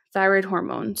make thyroid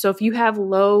hormone. So if you have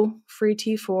low free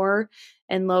T4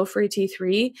 and low free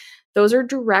T3, those are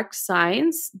direct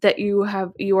signs that you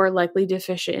are likely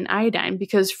deficient in iodine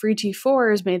because free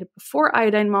T4 is made up of 4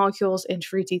 iodine molecules and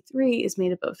free T3 is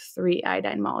made up of 3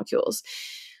 iodine molecules.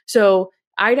 So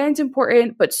iodine's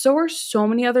important, but so are so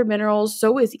many other minerals.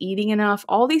 So is eating enough.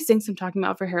 All these things I'm talking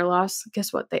about for hair loss,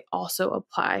 guess what? They also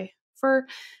apply for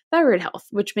thyroid health,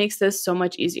 which makes this so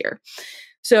much easier.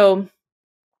 So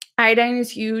iodine is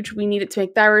huge. We need it to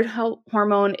make thyroid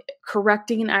hormone.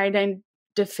 Correcting an iodine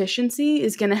deficiency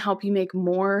is going to help you make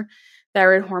more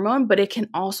thyroid hormone, but it can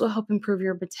also help improve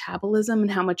your metabolism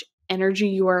and how much energy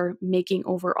you are making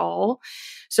overall.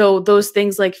 So those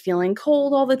things like feeling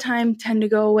cold all the time tend to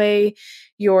go away.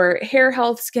 Your hair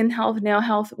health, skin health, nail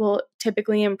health will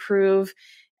typically improve.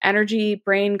 Energy,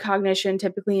 brain cognition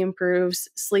typically improves.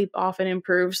 Sleep often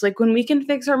improves. Like when we can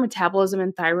fix our metabolism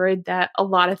and thyroid, that a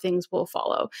lot of things will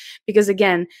follow. Because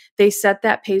again, they set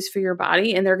that pace for your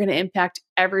body and they're going to impact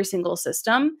every single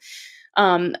system.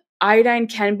 Iodine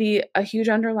can be a huge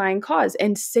underlying cause,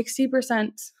 and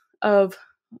 60% of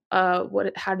how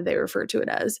do they refer to it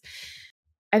as?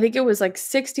 I think it was like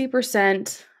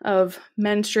 60% of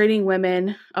menstruating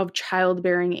women of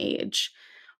childbearing age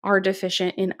are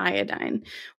deficient in iodine,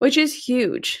 which is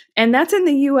huge. And that's in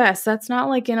the US. That's not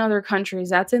like in other countries.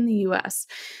 That's in the US.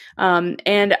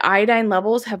 And iodine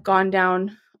levels have gone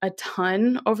down a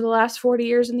ton over the last 40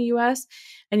 years in the US.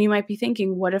 And you might be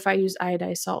thinking, what if I use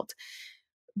iodized salt?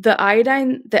 The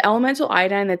elemental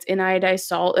iodine that's in iodized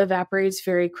salt evaporates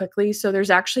very quickly. So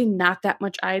there's actually not that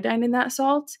much iodine in that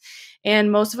salt.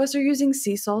 And most of us are using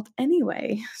sea salt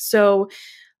anyway. So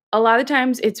a lot of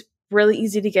times it's really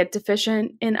easy to get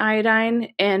deficient in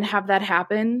iodine and have that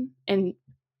happen. And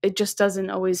it just doesn't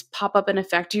always pop up and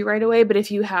affect you right away. But if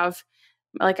you have,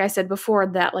 like I said before,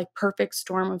 that like perfect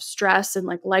storm of stress and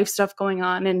like life stuff going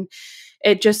on, and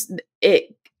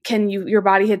your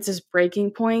body hits this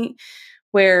breaking point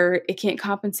where it can't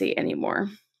compensate anymore.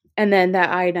 And then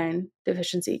that iodine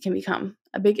deficiency can become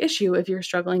a big issue if you're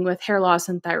struggling with hair loss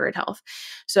and thyroid health.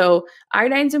 So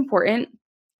iodine's important.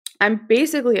 I'm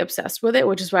basically obsessed with it,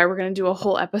 which is why we're going to do a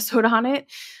whole episode on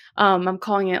it. I'm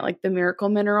calling it like the miracle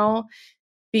mineral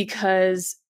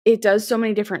because it does so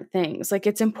many different things. Like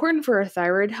it's important for our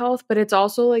thyroid health, but it's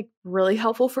also like really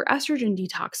helpful for estrogen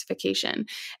detoxification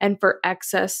and for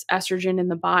excess estrogen in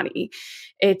the body.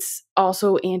 It's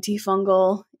also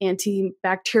antifungal,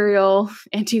 antibacterial,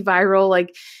 antiviral.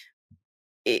 Like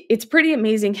it's pretty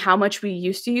amazing how much we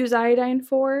used to use iodine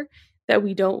for that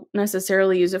we don't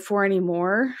necessarily use it for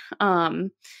anymore.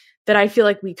 That I feel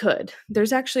like we could.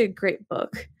 There's actually a great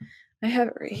book. I have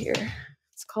it right here.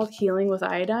 It's called Healing with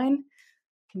Iodine.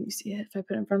 Can you see it if I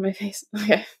put it in front of my face?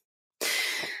 Okay.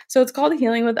 So it's called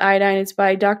Healing with Iodine. It's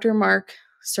by Dr. Mark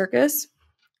Circus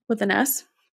with an S.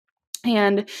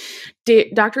 And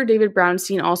Dr. David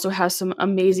Brownstein also has some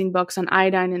amazing books on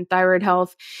iodine and thyroid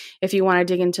health if you want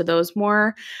to dig into those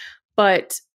more.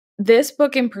 But this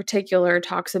book in particular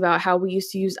talks about how we used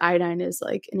to use iodine as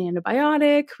like an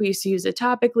antibiotic. We used to use it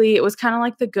topically. It was kind of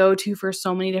like the go-to for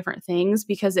so many different things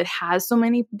because it has so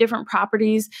many different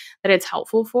properties that it's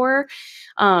helpful for.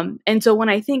 And so when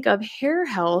I think of hair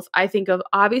health, I think of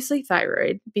obviously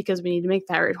thyroid because we need to make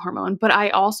thyroid hormone. But I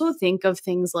also think of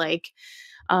things like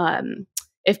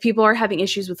if people are having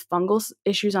issues with fungal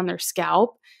issues on their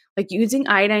scalp, like using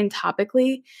iodine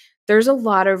topically, there's a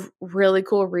lot of really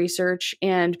cool research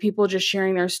and people just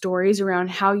sharing their stories around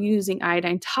how using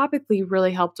iodine topically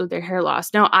really helped with their hair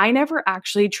loss. Now, I never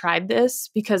actually tried this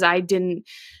because I didn't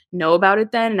know about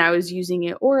it then, and I was using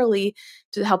it orally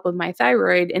to help with my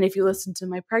thyroid. And if you listen to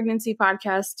my pregnancy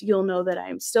podcast, you'll know that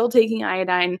I'm still taking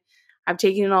iodine. I've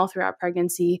taken it all throughout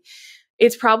pregnancy.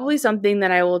 It's probably something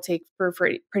that I will take for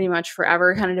pretty much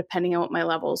forever, kind of depending on what my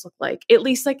levels look like, at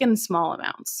least like in small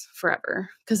amounts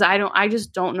forever. Cause I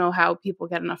just don't know how people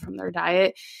get enough from their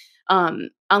diet.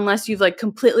 Unless you've like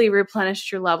completely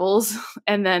replenished your levels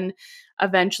and then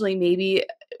eventually maybe,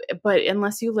 but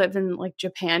unless you live in like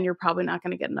Japan, you're probably not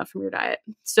going to get enough from your diet.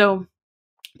 So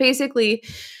basically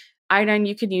iodine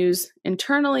you can use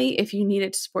internally if you need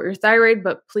it to support your thyroid,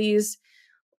 but please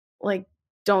like,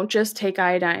 don't just take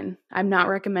iodine. I'm not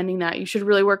recommending that. You should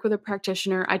really work with a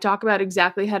practitioner. I talk about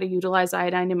exactly how to utilize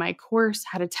iodine in my course,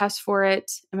 how to test for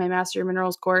it in my Master of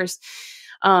Minerals course,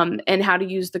 and how to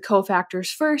use the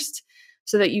cofactors first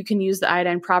so that you can use the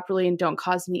iodine properly and don't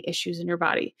cause any issues in your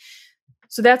body.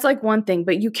 So that's like one thing,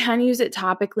 but you can use it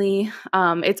topically.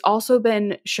 It's also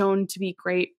been shown to be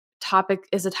great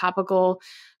as a topical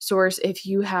source if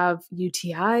you have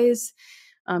UTIs.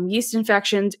 Yeast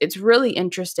infections. It's really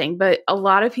interesting, but a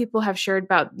lot of people have shared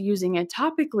about using it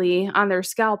topically on their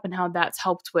scalp and how that's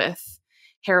helped with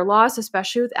hair loss,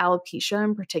 especially with alopecia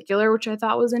in particular, which I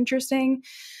thought was interesting.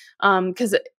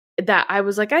 Because that I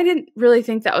was like, I didn't really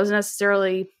think that was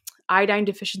necessarily iodine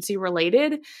deficiency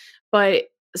related, but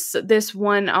this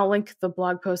one, I'll link the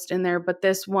blog post in there, but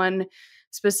this one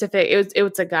specific, it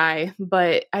was a guy,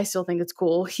 but I still think it's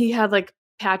cool. He had like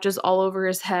patches all over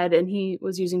his head and he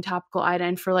was using topical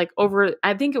iodine for like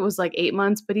I think it was like 8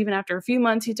 months, but even after a few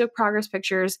months, he took progress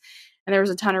pictures and there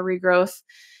was a ton of regrowth.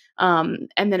 And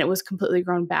then it was completely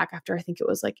grown back after I think it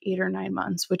was like 8 or 9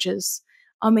 months, which is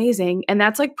amazing. And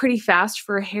that's like pretty fast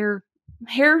for hair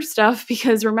stuff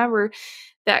because remember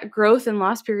that growth and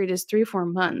loss period is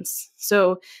 3-4 months.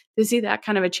 So to see that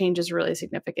kind of a change is really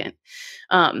significant.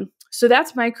 So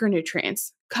that's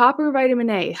micronutrients. Copper, vitamin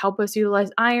A help us utilize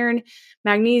iron,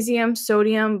 magnesium,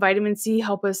 sodium, vitamin C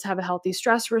help us have a healthy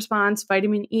stress response.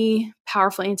 Vitamin E,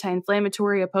 powerful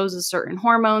anti-inflammatory, opposes certain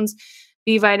hormones.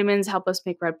 B vitamins help us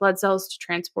make red blood cells to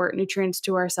transport nutrients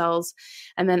to our cells.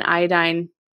 And then iodine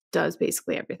does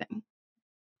basically everything.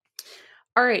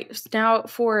 All right, so now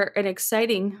for an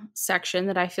exciting section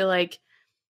that I feel like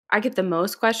I get the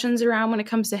most questions around when it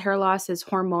comes to hair loss is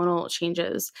hormonal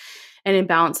changes and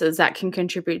imbalances that can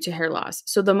contribute to hair loss.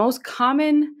 So the most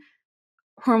common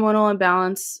hormonal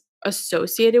imbalance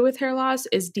associated with hair loss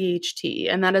is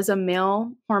DHT, and that is a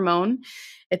male hormone.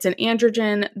 It's an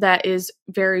androgen that is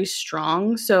very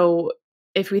strong. So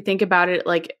if we think about it,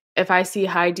 like if I see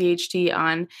high DHT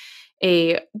on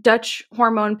a Dutch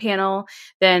hormone panel,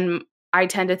 then I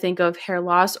tend to think of hair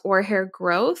loss or hair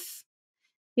growth.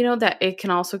 That it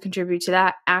can also contribute to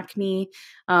that acne,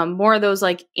 more of those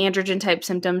like androgen type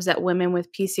symptoms that women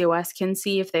with PCOS can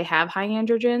see if they have high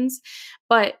androgens.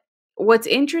 But what's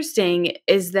interesting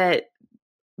is that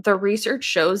the research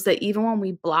shows that even when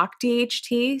we block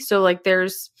DHT, so like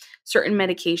there's certain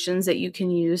medications that you can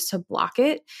use to block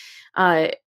it, uh,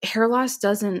 hair loss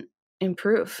doesn't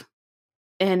improve.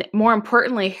 And more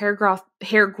importantly, hair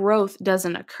growth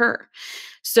doesn't occur.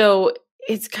 So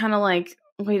it's kind of like,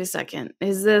 wait a second,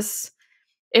 if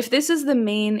this is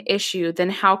the issue,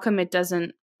 then how come it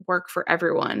doesn't work for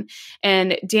everyone?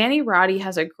 And Danny Roddy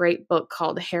has a great book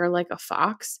called Hair Like a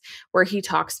Fox, where he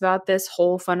talks about this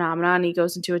whole phenomenon. He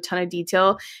goes into a ton of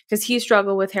detail because he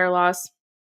struggled with hair loss.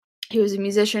 He was a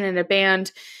musician in a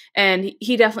band, and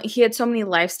he had so many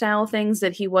lifestyle things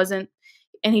that he wasn't,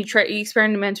 and he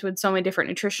experimented with so many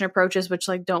different nutrition approaches, which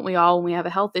like, don't we all when we have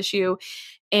a health issue?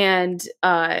 And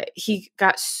he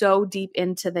got so deep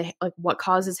into the like what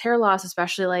causes hair loss,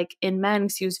 especially like in men,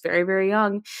 because he was very, very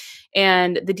young.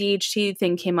 And the DHT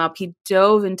thing came up. He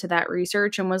dove into that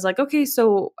research and was like, okay,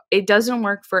 so it doesn't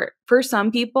work for some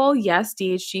people. Yes,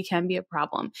 DHT can be a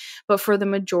problem, but for the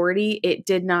majority, it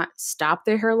did not stop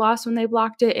their hair loss when they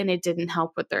blocked it, and it didn't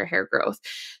help with their hair growth.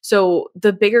 So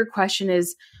the bigger question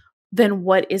is, then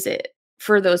what is it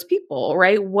for those people,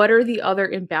 right? What are the other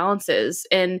imbalances?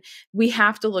 And we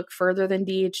have to look further than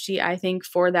DHT, I think,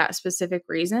 for that specific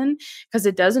reason, because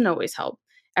it doesn't always help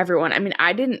everyone. I mean,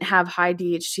 I didn't have high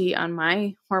DHT on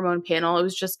my hormone panel. It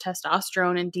was just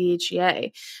testosterone and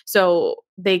DHEA. So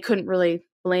they couldn't really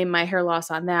blame my hair loss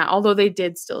on that, although they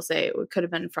did still say it could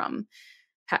have been from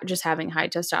just having high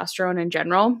testosterone in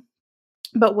general.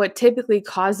 But what typically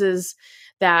causes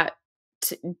that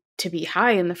to be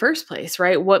high in the first place,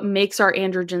 right? What makes our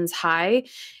androgens high?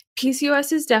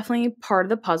 PCOS is definitely part of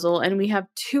the puzzle. And we have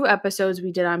 2 episodes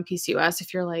we did on PCOS.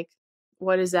 If you're like,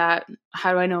 what is that?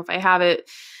 How do I know if I have it?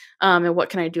 And what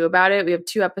can I do about it? We have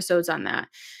 2 episodes on that.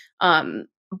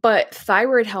 But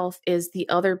thyroid health is the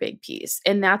other big piece.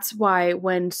 And that's why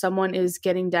when someone is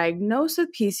getting diagnosed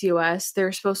with PCOS,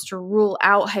 they're supposed to rule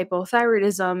out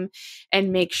hypothyroidism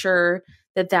and make sure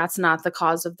that that's not the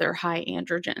cause of their high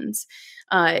androgens.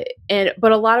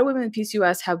 But a lot of women with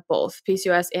PCOS have both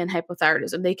PCOS and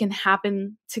hypothyroidism. They can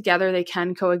happen together, they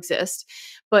can coexist.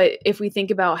 But if we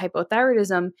think about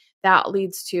hypothyroidism, that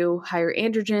leads to higher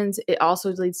androgens. It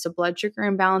also leads to blood sugar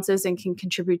imbalances and can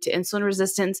contribute to insulin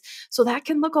resistance. So that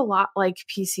can look a lot like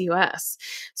PCOS.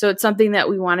 So it's something that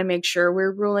we want to make sure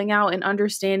we're ruling out and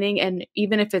understanding. And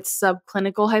even if it's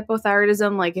subclinical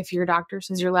hypothyroidism, like if your doctor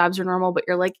says your labs are normal, but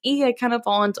you're like, I kind of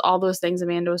fall into all those things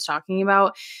Amanda was talking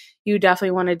about, you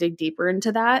definitely want to dig deeper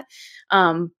into that.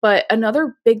 But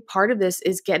another big part of this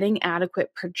is getting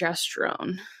adequate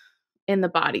progesterone in the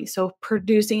body. So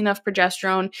producing enough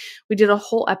progesterone. We did a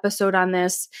whole episode on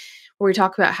this where we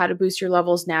talk about how to boost your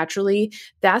levels naturally.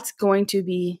 That's going to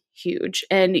be huge,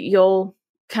 and you'll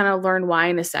kind of learn why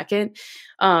in a second.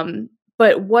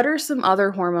 But what are some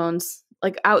other hormones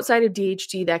like outside of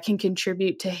DHT that can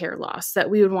contribute to hair loss that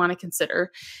we would want to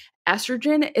consider?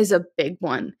 Estrogen is a big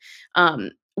one.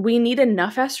 We need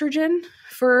enough estrogen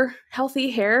for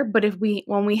healthy hair, but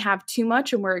when we have too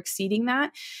much and we're exceeding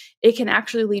that, it can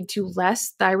actually lead to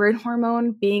less thyroid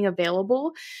hormone being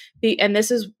available. And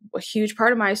this is a huge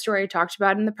part of my story I talked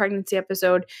about in the pregnancy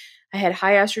episode. I had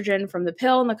high estrogen from the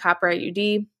pill and the copper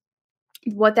IUD.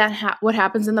 What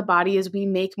happens in the body is we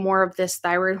make more of this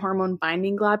thyroid hormone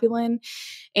binding globulin,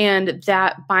 and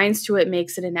that binds to it,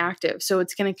 makes it inactive. So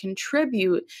it's going to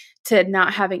contribute to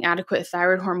not having adequate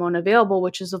thyroid hormone available,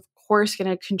 which is of course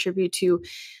going to contribute to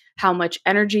how much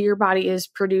energy your body is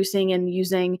producing and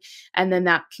using, and then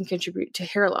that can contribute to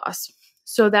hair loss.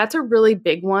 So that's a really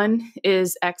big one,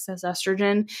 is excess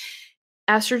estrogen.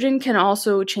 Estrogen can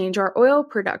also change our oil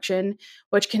production,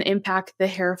 which can impact the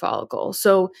hair follicle.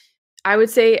 So I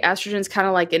would say estrogen is kind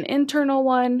of like an internal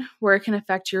one where it can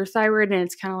affect your thyroid, and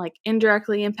it's kind of like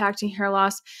indirectly impacting hair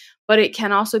loss, but it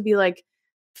can also be like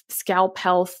scalp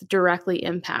health directly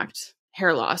impact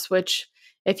hair loss, which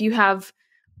if you have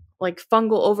like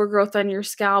fungal overgrowth on your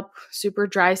scalp, super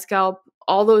dry scalp,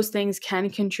 all those things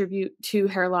can contribute to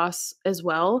hair loss as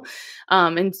well.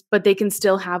 But they can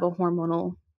still have a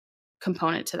hormonal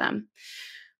component to them.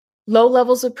 Low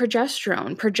levels of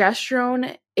progesterone.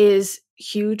 Progesterone is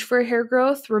huge for hair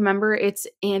growth. Remember, it's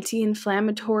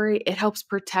anti-inflammatory. It helps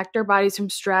protect our bodies from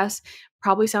stress.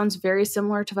 Probably sounds very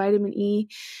similar to vitamin E,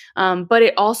 but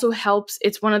it also helps.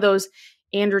 It's one of those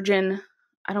androgen,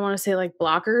 I don't want to say like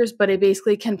blockers, but it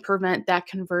basically can prevent that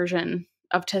conversion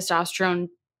of testosterone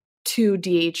to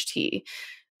DHT,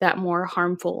 that more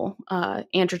harmful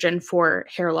androgen for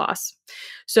hair loss.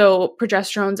 So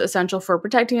progesterone is essential for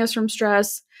protecting us from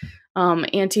stress.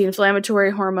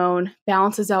 Anti-inflammatory hormone,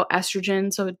 balances out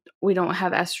estrogen so we don't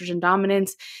have estrogen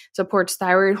dominance, supports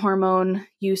thyroid hormone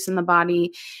use in the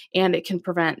body, and it can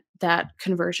prevent that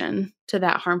conversion to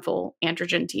that harmful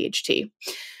androgen DHT.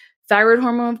 Thyroid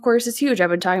hormone, of course, is huge. I've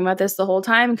been talking about this the whole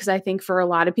time because I think for a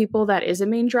lot of people that is a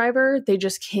main driver. They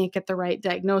just can't get the right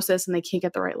diagnosis and they can't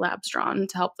get the right labs drawn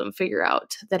to help them figure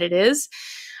out that it is.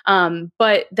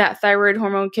 But that thyroid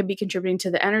hormone can be contributing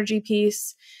to the energy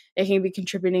piece. It can be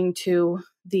contributing to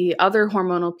the other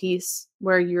hormonal piece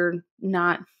where you're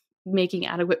not making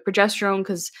adequate progesterone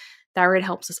because thyroid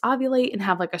helps us ovulate and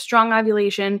have like a strong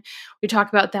ovulation. We talk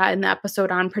about that in the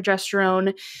episode on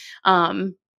progesterone.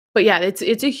 But yeah,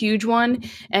 it's a huge one.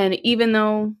 And even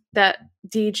though that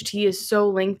DHT is so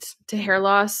linked to hair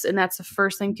loss, and that's the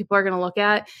first thing people are going to look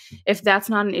at, if that's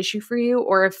not an issue for you,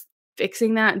 or if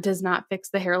fixing that does not fix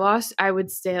the hair loss, I would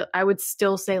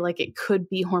still say like it could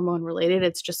be hormone related.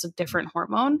 It's just a different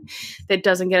hormone that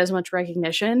doesn't get as much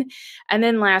recognition. And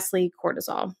then lastly,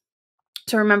 cortisol.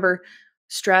 So remember,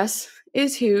 stress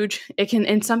is huge. It can,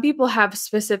 and some people have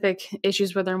specific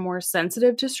issues where they're more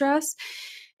sensitive to stress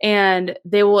and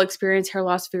they will experience hair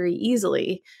loss very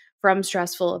easily from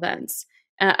stressful events.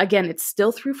 Again, it's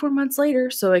still 3-4 months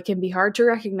later, so it can be hard to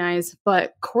recognize,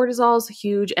 but cortisol is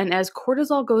huge. And as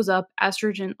cortisol goes up,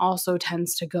 estrogen also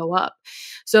tends to go up.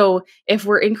 So if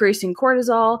we're increasing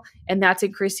cortisol and that's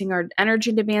increasing our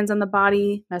energy demands on the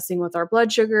body, messing with our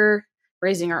blood sugar,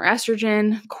 raising our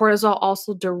estrogen, cortisol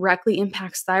also directly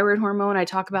impacts thyroid hormone. I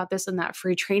talk about this in that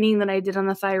free training that I did on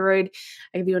the thyroid.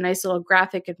 I give you a nice little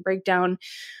graphic and breakdown.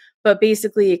 But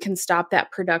basically, it can stop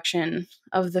that production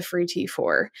of the free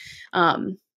T4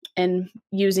 and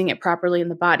using it properly in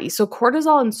the body. So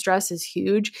cortisol and stress is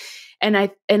huge.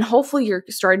 And hopefully you're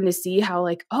starting to see how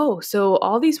like, oh, so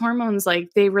all these hormones,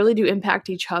 like they really do impact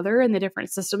each other and the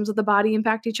different systems of the body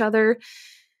impact each other.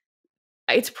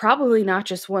 It's probably not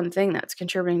just one thing that's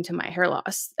contributing to my hair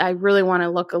loss. I really want to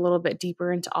look a little bit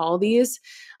deeper into all these.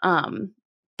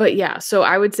 But yeah, so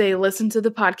I would say listen to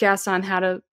the podcast on how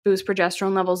to boost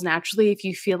progesterone levels naturally. If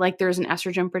you feel like there's an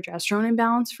estrogen progesterone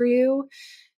imbalance for you,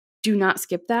 do not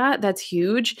skip that. That's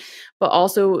huge. But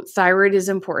also, thyroid is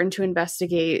important to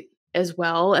investigate as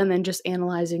well, and then just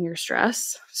analyzing your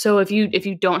stress. So if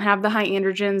you don't have the high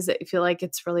androgens that you feel like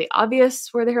it's really obvious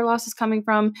where the hair loss is coming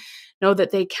from, know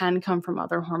that they can come from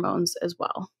other hormones as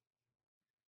well.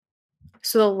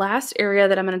 So the last area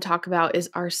that I'm going to talk about is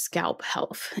our scalp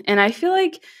health. And I feel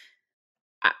like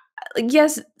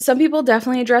yes, some people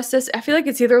definitely address this. I feel like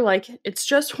it's either like it's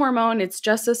just hormone, it's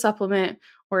just a supplement,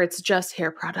 or it's just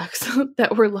hair products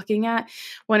that we're looking at,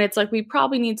 when it's like we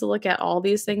probably need to look at all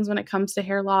these things when it comes to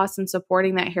hair loss and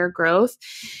supporting that hair growth.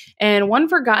 And one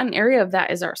forgotten area of that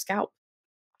is our scalp.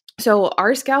 So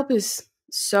our scalp is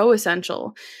so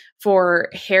essential for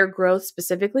hair growth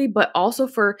specifically, but also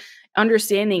for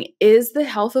understanding, is the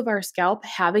health of our scalp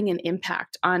having an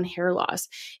impact on hair loss?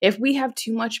 If we have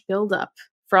too much buildup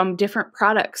from different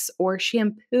products or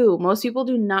shampoo, most people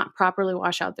do not properly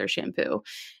wash out their shampoo.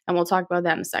 And we'll talk about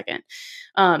that in a second.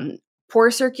 Poor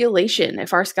circulation,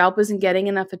 if our scalp isn't getting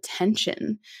enough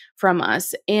attention from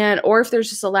us, and or if there's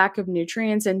just a lack of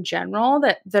nutrients in general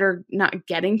that are not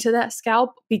getting to that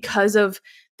scalp because of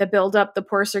the buildup, the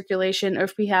poor circulation, or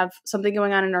if we have something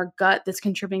going on in our gut that's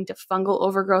contributing to fungal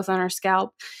overgrowth on our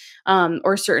scalp,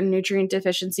 or certain nutrient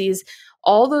deficiencies,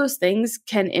 all those things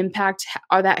can impact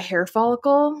that hair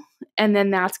follicle, and then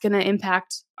that's going to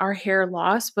impact our hair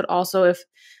loss, but also if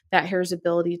that hair's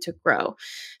ability to grow.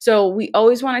 So we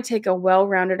always want to take a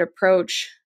well-rounded approach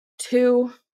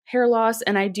to hair loss.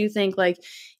 And I do think like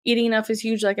eating enough is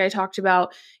huge. Like I talked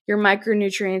about, your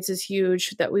micronutrients is huge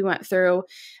that we went through.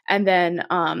 And then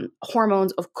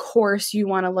hormones, of course, you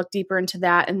want to look deeper into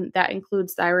that. And that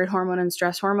includes thyroid hormone and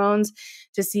stress hormones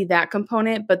to see that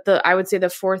component. But I would say the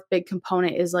fourth big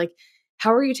component is like,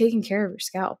 how are you taking care of your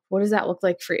scalp? What does that look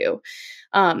like for you?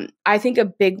 I think a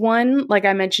big one, like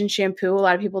I mentioned, shampoo, a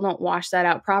lot of people don't wash that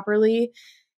out properly,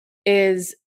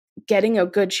 is getting a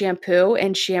good shampoo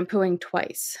and shampooing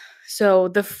twice. So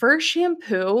the first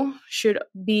shampoo should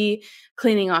be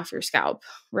cleaning off your scalp,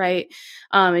 right?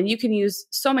 And you can use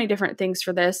so many different things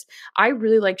for this. I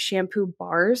really like shampoo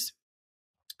bars.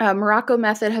 Morocco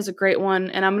Method has a great one,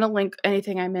 and I'm going to link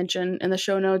anything I mention in the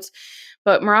show notes.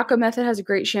 But Morocco Method has a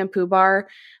great shampoo bar.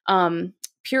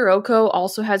 Puroco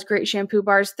also has great shampoo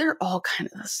bars. They're all kind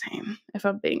of the same, if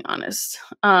I'm being honest.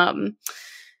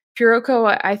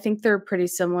 Puroco, I think they're pretty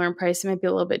similar in price. It might be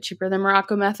a little bit cheaper than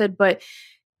Morocco Method, but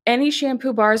any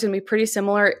shampoo bar is going to be pretty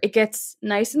similar. It gets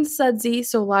nice and sudsy,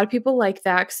 so a lot of people like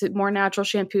that because more natural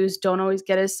shampoos don't always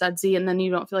get as sudsy, and then you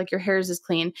don't feel like your hair is as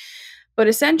clean. But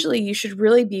essentially, you should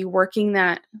really be working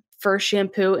that first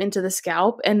shampoo into the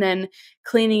scalp and then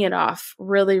cleaning it off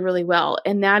really, really well.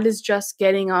 And that is just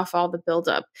getting off all the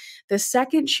buildup. The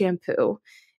second shampoo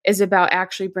is about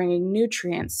actually bringing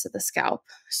nutrients to the scalp.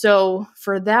 So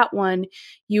for that one,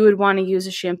 you would want to use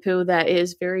a shampoo that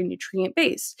is very nutrient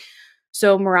based.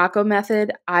 So Morocco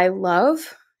Method, I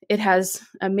love. It has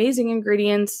amazing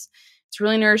ingredients. It's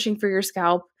really nourishing for your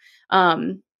scalp.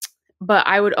 But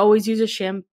I would always use a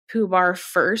shampoo bar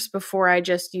first before I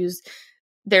just use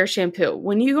their shampoo.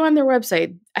 When you go on their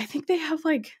website, I think they have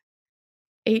like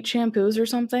 8 shampoos or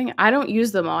something. I don't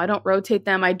use them all. I don't rotate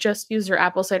them. I just use their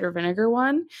apple cider vinegar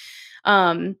one.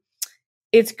 Um,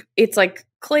 it's like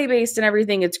clay based and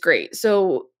everything. It's great.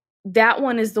 So that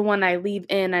one is the one I leave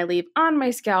on my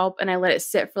scalp, and I let it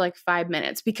sit for like 5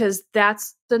 minutes because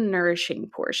that's the nourishing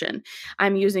portion.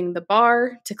 I'm using the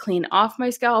bar to clean off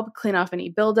my scalp, clean off any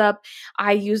buildup.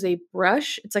 I use a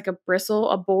brush. It's like a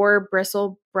boar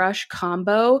bristle brush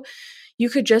combo. You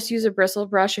could just use a bristle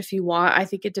brush if you want. I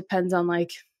think it depends on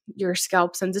like your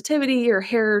scalp sensitivity, your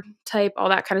hair type, all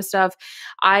that kind of stuff.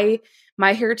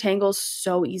 My hair tangles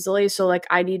so easily, so like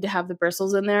I need to have the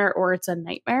bristles in there or it's a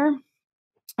nightmare.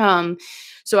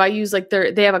 So I use like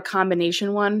they have a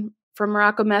combination one from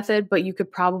Morocco Method, but you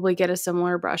could probably get a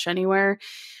similar brush anywhere.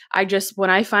 When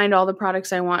I find all the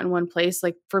products I want in one place,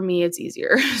 like for me, it's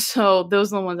easier. So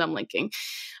those are the ones I'm linking.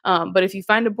 But if you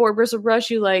find a boar bristle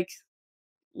brush you like,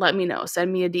 let me know,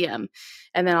 send me a DM,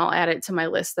 and then I'll add it to my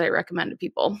list that I recommend to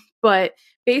people. But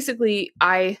basically,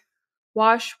 I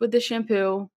wash with the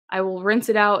shampoo. I will rinse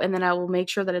it out, and then I will make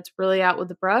sure that it's really out with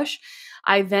the brush.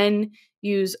 I then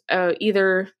use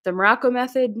either the Morocco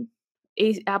Method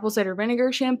apple cider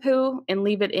vinegar shampoo and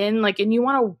leave it in, and you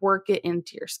want to work it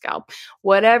into your scalp.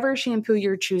 Whatever shampoo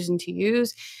you're choosing to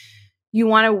use, you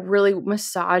want to really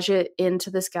massage it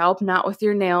into the scalp, not with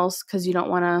your nails, because you don't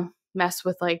want to mess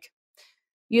with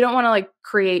you don't want to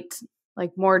create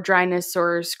more dryness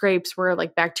or scrapes where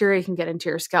bacteria can get into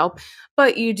your scalp,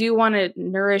 but you do want to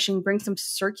nourish and bring some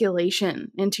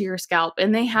circulation into your scalp.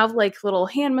 And they have little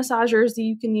hand massagers that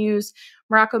you can use.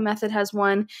 Morocco Method has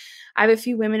one. I have a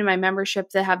few women in my membership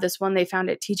that have this one they found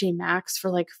at TJ Maxx for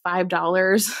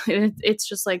 $5. It's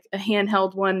just a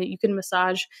handheld one that you can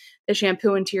massage the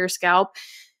shampoo into your scalp.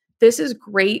 This is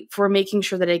great for making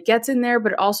sure that it gets in there,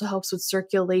 but it also helps with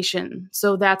circulation.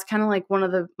 So that's kind of one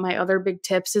of my other big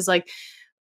tips is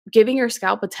giving your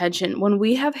scalp attention. When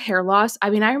we have hair loss, I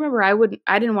remember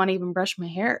I didn't want to even brush my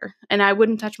hair, and I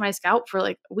wouldn't touch my scalp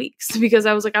for weeks because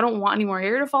I was I don't want any more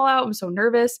hair to fall out. I'm so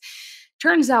nervous.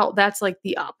 Turns out that's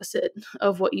the opposite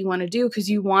of what you want to do, because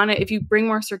you want to, if you bring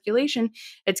more circulation,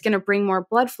 it's going to bring more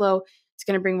blood flow. It's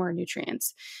going to bring more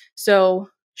nutrients. So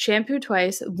shampoo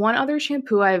twice. One other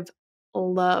shampoo I've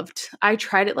loved. I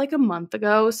tried it a month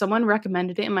ago. Someone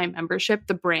recommended it in my membership,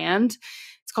 the brand.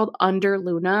 It's called Under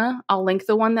Luna. I'll link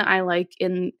the one that I like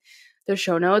in the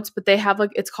show notes, but they have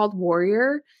it's called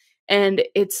Warrior, and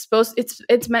it's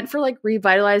meant for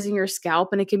revitalizing your scalp,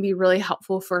 and it can be really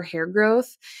helpful for hair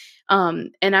growth.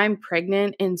 And I'm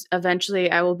pregnant, and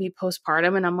eventually I will be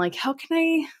postpartum, and I'm how can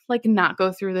I not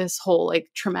go through this whole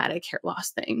traumatic hair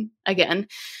loss thing again?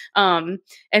 And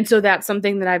so that's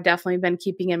something that I've definitely been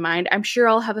keeping in mind. I'm sure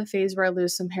I'll have a phase where I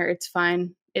lose some hair. It's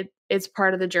fine. It's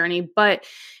part of the journey, but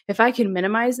if I can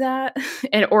minimize that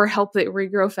or help it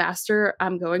regrow faster,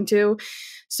 I'm going to.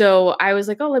 So I was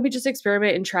oh, let me just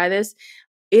experiment and try this.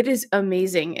 It is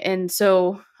amazing. And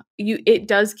so it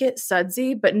does get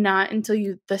sudsy, but not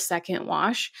until the second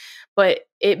wash, but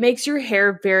it makes your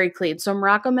hair very clean. So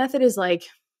Morocco Method is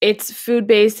it's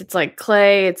food-based, it's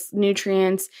clay, it's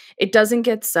nutrients. It doesn't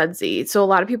get sudsy. So a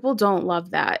lot of people don't love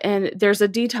that. And there's a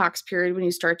detox period when you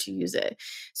start to use it.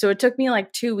 So it took me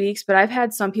 2 weeks, but I've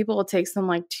had some people, it takes them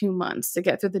 2 months to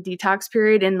get through the detox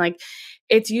period. And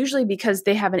it's usually because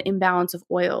they have an imbalance of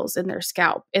oils in their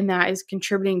scalp, and that is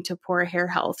contributing to poor hair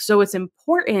health. So it's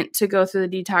important to go through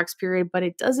the detox period, but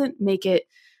it doesn't make it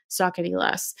suck any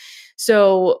less.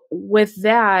 So with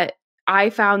that,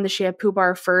 I found the shampoo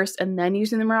bar first, and then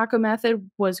using the Morocco Method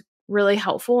was really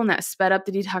helpful, and that sped up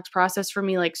the detox process for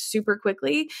me super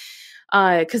quickly,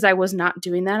 because I was not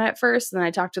doing that at first. And then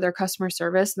I talked to their customer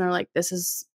service, and they're this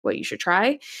is what you should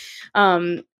try.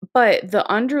 But the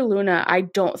Underluna, I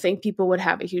don't think people would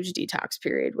have a huge detox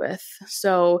period with.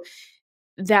 So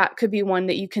that could be one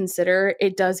that you consider.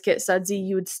 It does get sudsy.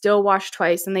 You would still wash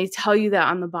twice, and they tell you that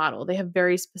on the bottle. They have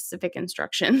very specific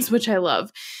instructions, which I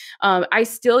love. I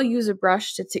still use a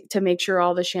brush to make sure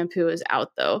all the shampoo is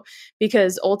out, though,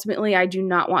 because ultimately I do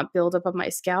not want buildup on my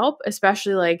scalp,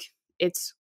 especially like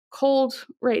it's cold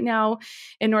right now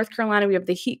in North Carolina. We have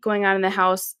the heat going on in the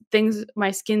house.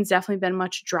 My skin's definitely been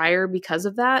much drier because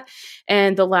of that.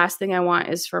 And the last thing I want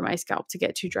is for my scalp to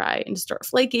get too dry and to start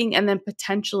flaking and then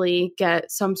potentially get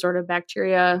some sort of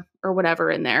bacteria or whatever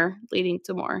in there, leading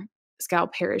to more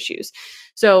scalp hair issues.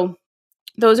 So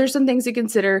those are some things to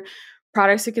consider.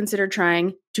 Products to consider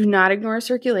trying. Do not ignore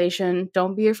circulation.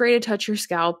 Don't be afraid to touch your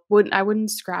scalp. I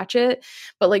wouldn't scratch it,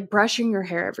 but like brushing your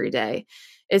hair every day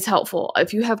is helpful.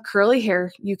 If you have curly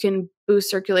hair, you can boost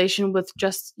circulation with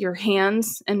just your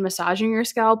hands and massaging your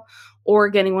scalp, or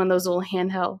getting one of those little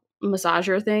handheld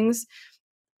massager things,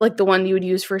 like the one you would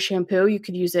use for shampoo. You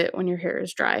could use it when your hair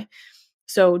is dry.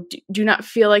 So do not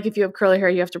feel like if you have curly hair,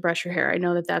 you have to brush your hair. I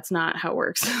know that that's not how it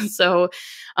works.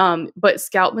 But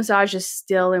scalp massage is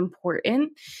still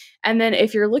important. And then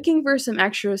if you're looking for some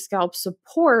extra scalp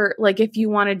support, like if you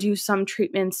want to do some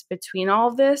treatments between all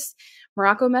of this,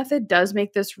 Morocco Method does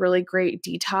make this really great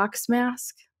detox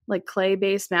mask, like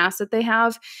clay-based mask that they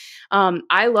have.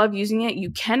 I love using it.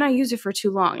 You cannot use it for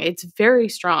too long. It's very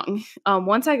strong.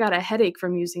 Once I got a headache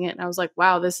from using it, and I was like,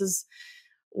 wow, this is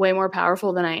way more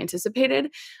powerful than I anticipated.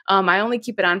 I only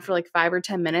keep it on for like 5 or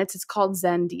 10 minutes. It's called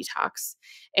Zen Detox,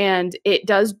 and it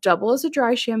does double as a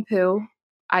dry shampoo.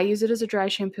 I use it as a dry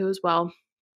shampoo as well.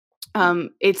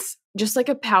 It's just like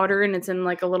a powder, and it's in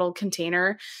like a little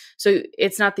container. So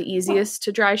it's not the easiest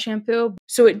to dry shampoo.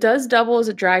 So it does double as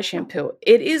a dry shampoo.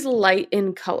 It is light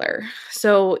in color.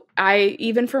 So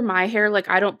even for my hair, like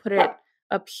I don't put it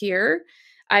up here.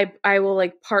 I will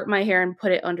like part my hair and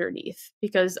put it underneath,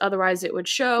 because otherwise it would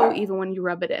show even when you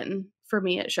rub it in. For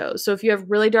me, it shows. So if you have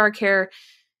really dark hair,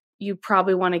 you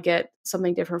probably want to get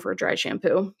something different for a dry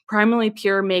shampoo. Primarily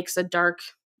Pure makes a dark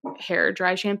hair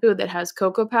dry shampoo that has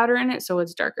cocoa powder in it, so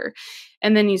it's darker.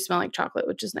 And then you smell like chocolate,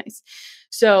 which is nice.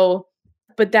 So,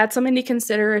 but that's something to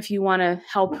consider if you want to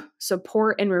help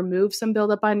support and remove some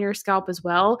buildup on your scalp as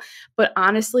well. But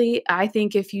honestly, I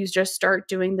think if you just start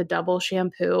doing the double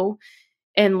shampoo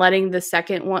and letting the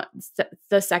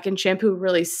second shampoo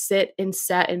really sit and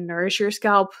set and nourish your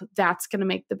scalp, that's going to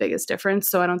make the biggest difference.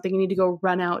 So I don't think you need to go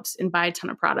run out and buy a ton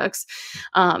of products.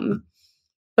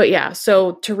 But yeah,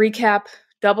 so to recap,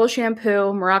 double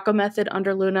shampoo, Morocco Method,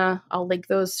 Underluna. I'll link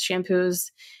those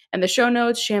shampoos in the show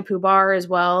notes, shampoo bar as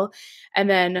well. And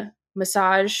then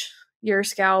massage your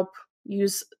scalp.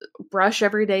 Use brush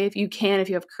every day if you can. If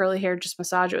you have curly hair, just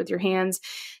massage it with your hands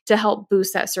to help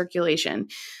boost that circulation.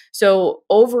 So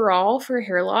overall, for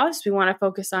hair loss, we want to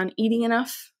focus on eating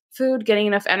enough food, getting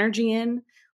enough energy in.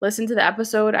 Listen to the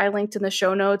episode I linked in the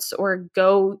show notes, or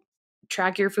go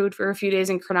track your food for a few days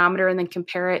in Chronometer and then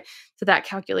compare it to that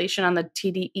calculation on the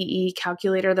TDEE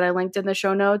calculator that I linked in the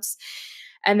show notes.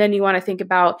 And then you want to think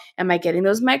about, am I getting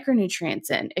those micronutrients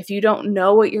in? If you don't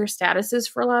know what your status is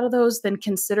for a lot of those, then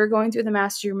consider going through the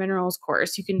Master Your Minerals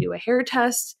course. You can do a hair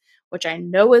test, which I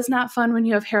know is not fun when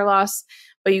you have hair loss,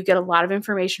 but you get a lot of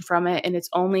information from it, and it's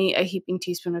only a heaping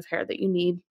teaspoon of hair that you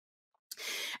need.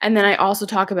 And then I also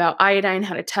talk about iodine,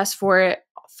 how to test for it,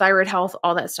 thyroid health,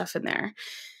 all that stuff in there.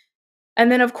 And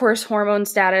then, of course, hormone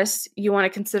status, you want to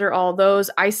consider all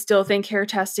those. I still think hair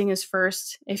testing is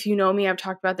first. If you know me, I've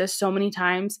talked about this so many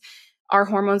times. Our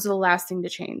hormones are the last thing to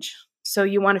change. So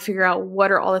you want to figure out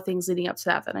what are all the things leading up to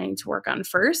that I need to work on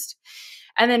first.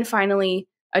 And then finally,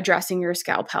 addressing your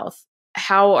scalp health.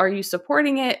 How are you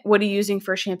supporting it? What are you using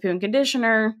for shampoo and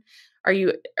conditioner? Are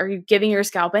you giving your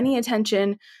scalp any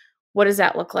attention? What does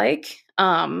that look like?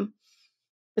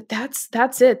 But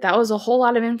that's it. That was a whole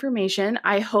lot of information.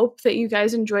 I hope that you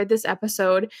guys enjoyed this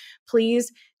episode.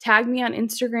 Please tag me on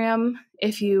Instagram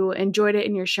if you enjoyed it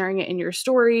and you're sharing it in your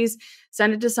stories.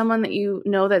 Send it to someone that you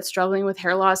know that's struggling with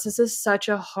hair loss. This is such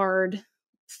a hard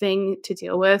thing to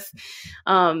deal with.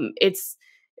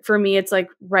 For me, it's like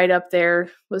right up there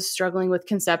with struggling with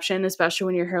conception, especially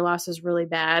when your hair loss is really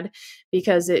bad,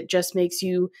 because it just makes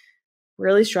you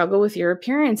really struggle with your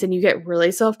appearance and you get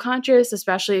really self-conscious,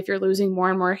 especially if you're losing more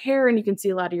and more hair and you can see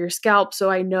a lot of your scalp. So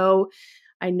I know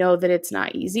that it's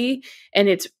not easy, and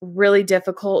it's really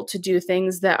difficult to do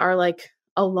things that are like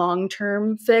a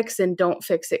long-term fix and don't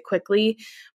fix it quickly.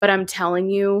 But I'm telling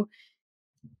you,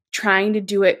 trying to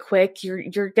do it quick,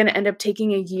 you're going to end up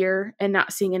taking a year and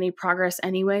not seeing any progress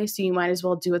anyway. So you might as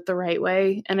well do it the right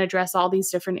way and address all these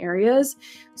different areas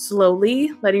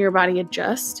slowly, letting your body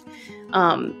adjust,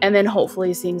 and then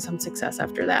hopefully seeing some success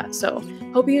after that. So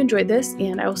hope you enjoyed this,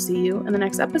 and I will see you in the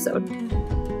next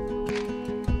episode.